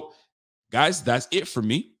 folks. So guys, that's it for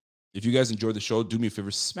me. If you guys enjoyed the show, do me a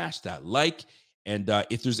favor, smash that like. And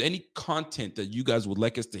if there's any content that you guys would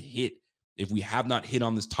like us to hit, if we have not hit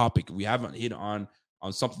on this topic, if we haven't hit on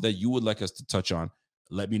something that you would like us to touch on,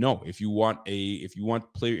 let me know. If you want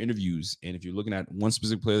player interviews, and if you're looking at one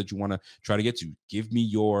specific player that you want to try to get to, give me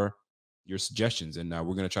your suggestions, and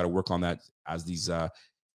we're going to try to work on that as these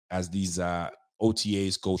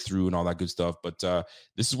OTAs go through and all that good stuff. But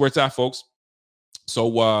this is where it's at, folks.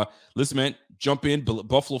 So listen, man, jump in.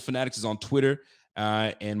 Buffalo Fanatics is on Twitter,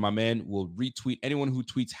 and my man will retweet anyone who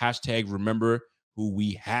tweets hashtag remember who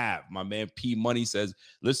we have. My man P Money says,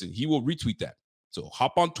 listen, he will retweet that. So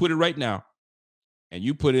hop on Twitter right now, and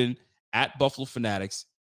you put in @Buffalo Fanatics,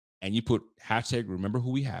 and you put hashtag remember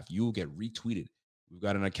who we have. You will get retweeted. We've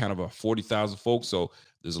got an account of 40,000 folks, so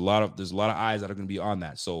there's a lot of eyes that are going to be on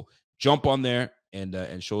that. So jump on there and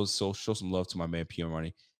show some love to my man P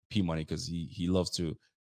Money, because he loves to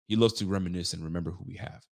reminisce and remember who we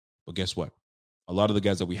have. But guess what? A lot of the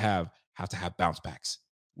guys that we have to have bounce backs.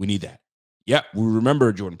 We need that. Yeah, we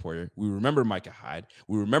remember Jordan Poyer. We remember Micah Hyde.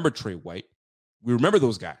 We remember Trey White. We remember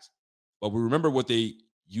those guys. But we remember what they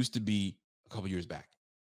used to be a couple years back.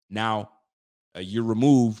 Now, a year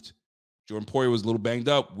removed, Jordan Poyer was a little banged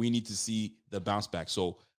up. We need to see the bounce back.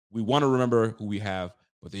 So we want to remember who we have,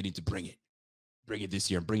 but they need to bring it this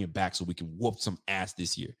year and bring it back so we can whoop some ass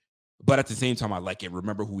this year. But at the same time, I like it.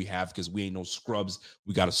 Remember who we have, because we ain't no scrubs.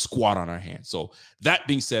 We got a squad on our hands. So that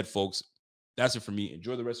being said, folks, that's it for me.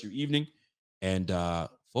 Enjoy the rest of your evening. And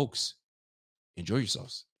folks, enjoy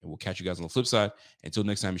yourselves. And we'll catch you guys on the flip side. Until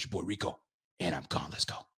next time, it's your boy Rico. And I'm gone. Let's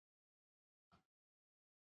go.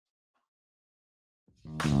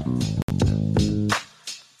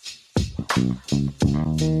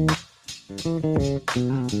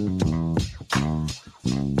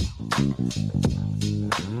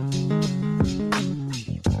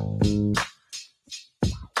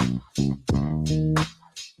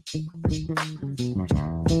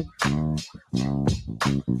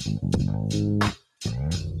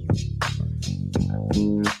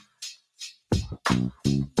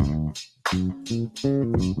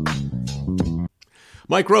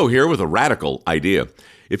 Mike Rowe here with a radical idea.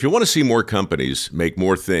 If you want to see more companies make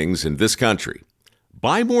more things in this country,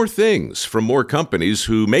 buy more things from more companies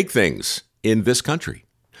who make things in this country.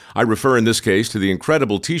 I refer in this case to the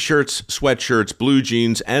incredible t-shirts, sweatshirts, blue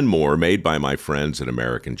jeans, and more made by my friends at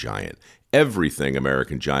American Giant. Everything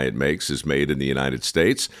American Giant makes is made in the United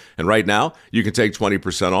States. And right now, you can take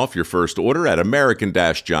 20% off your first order at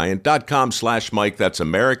american-giant.com/Mike. That's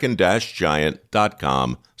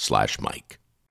american-giant.com/Mike.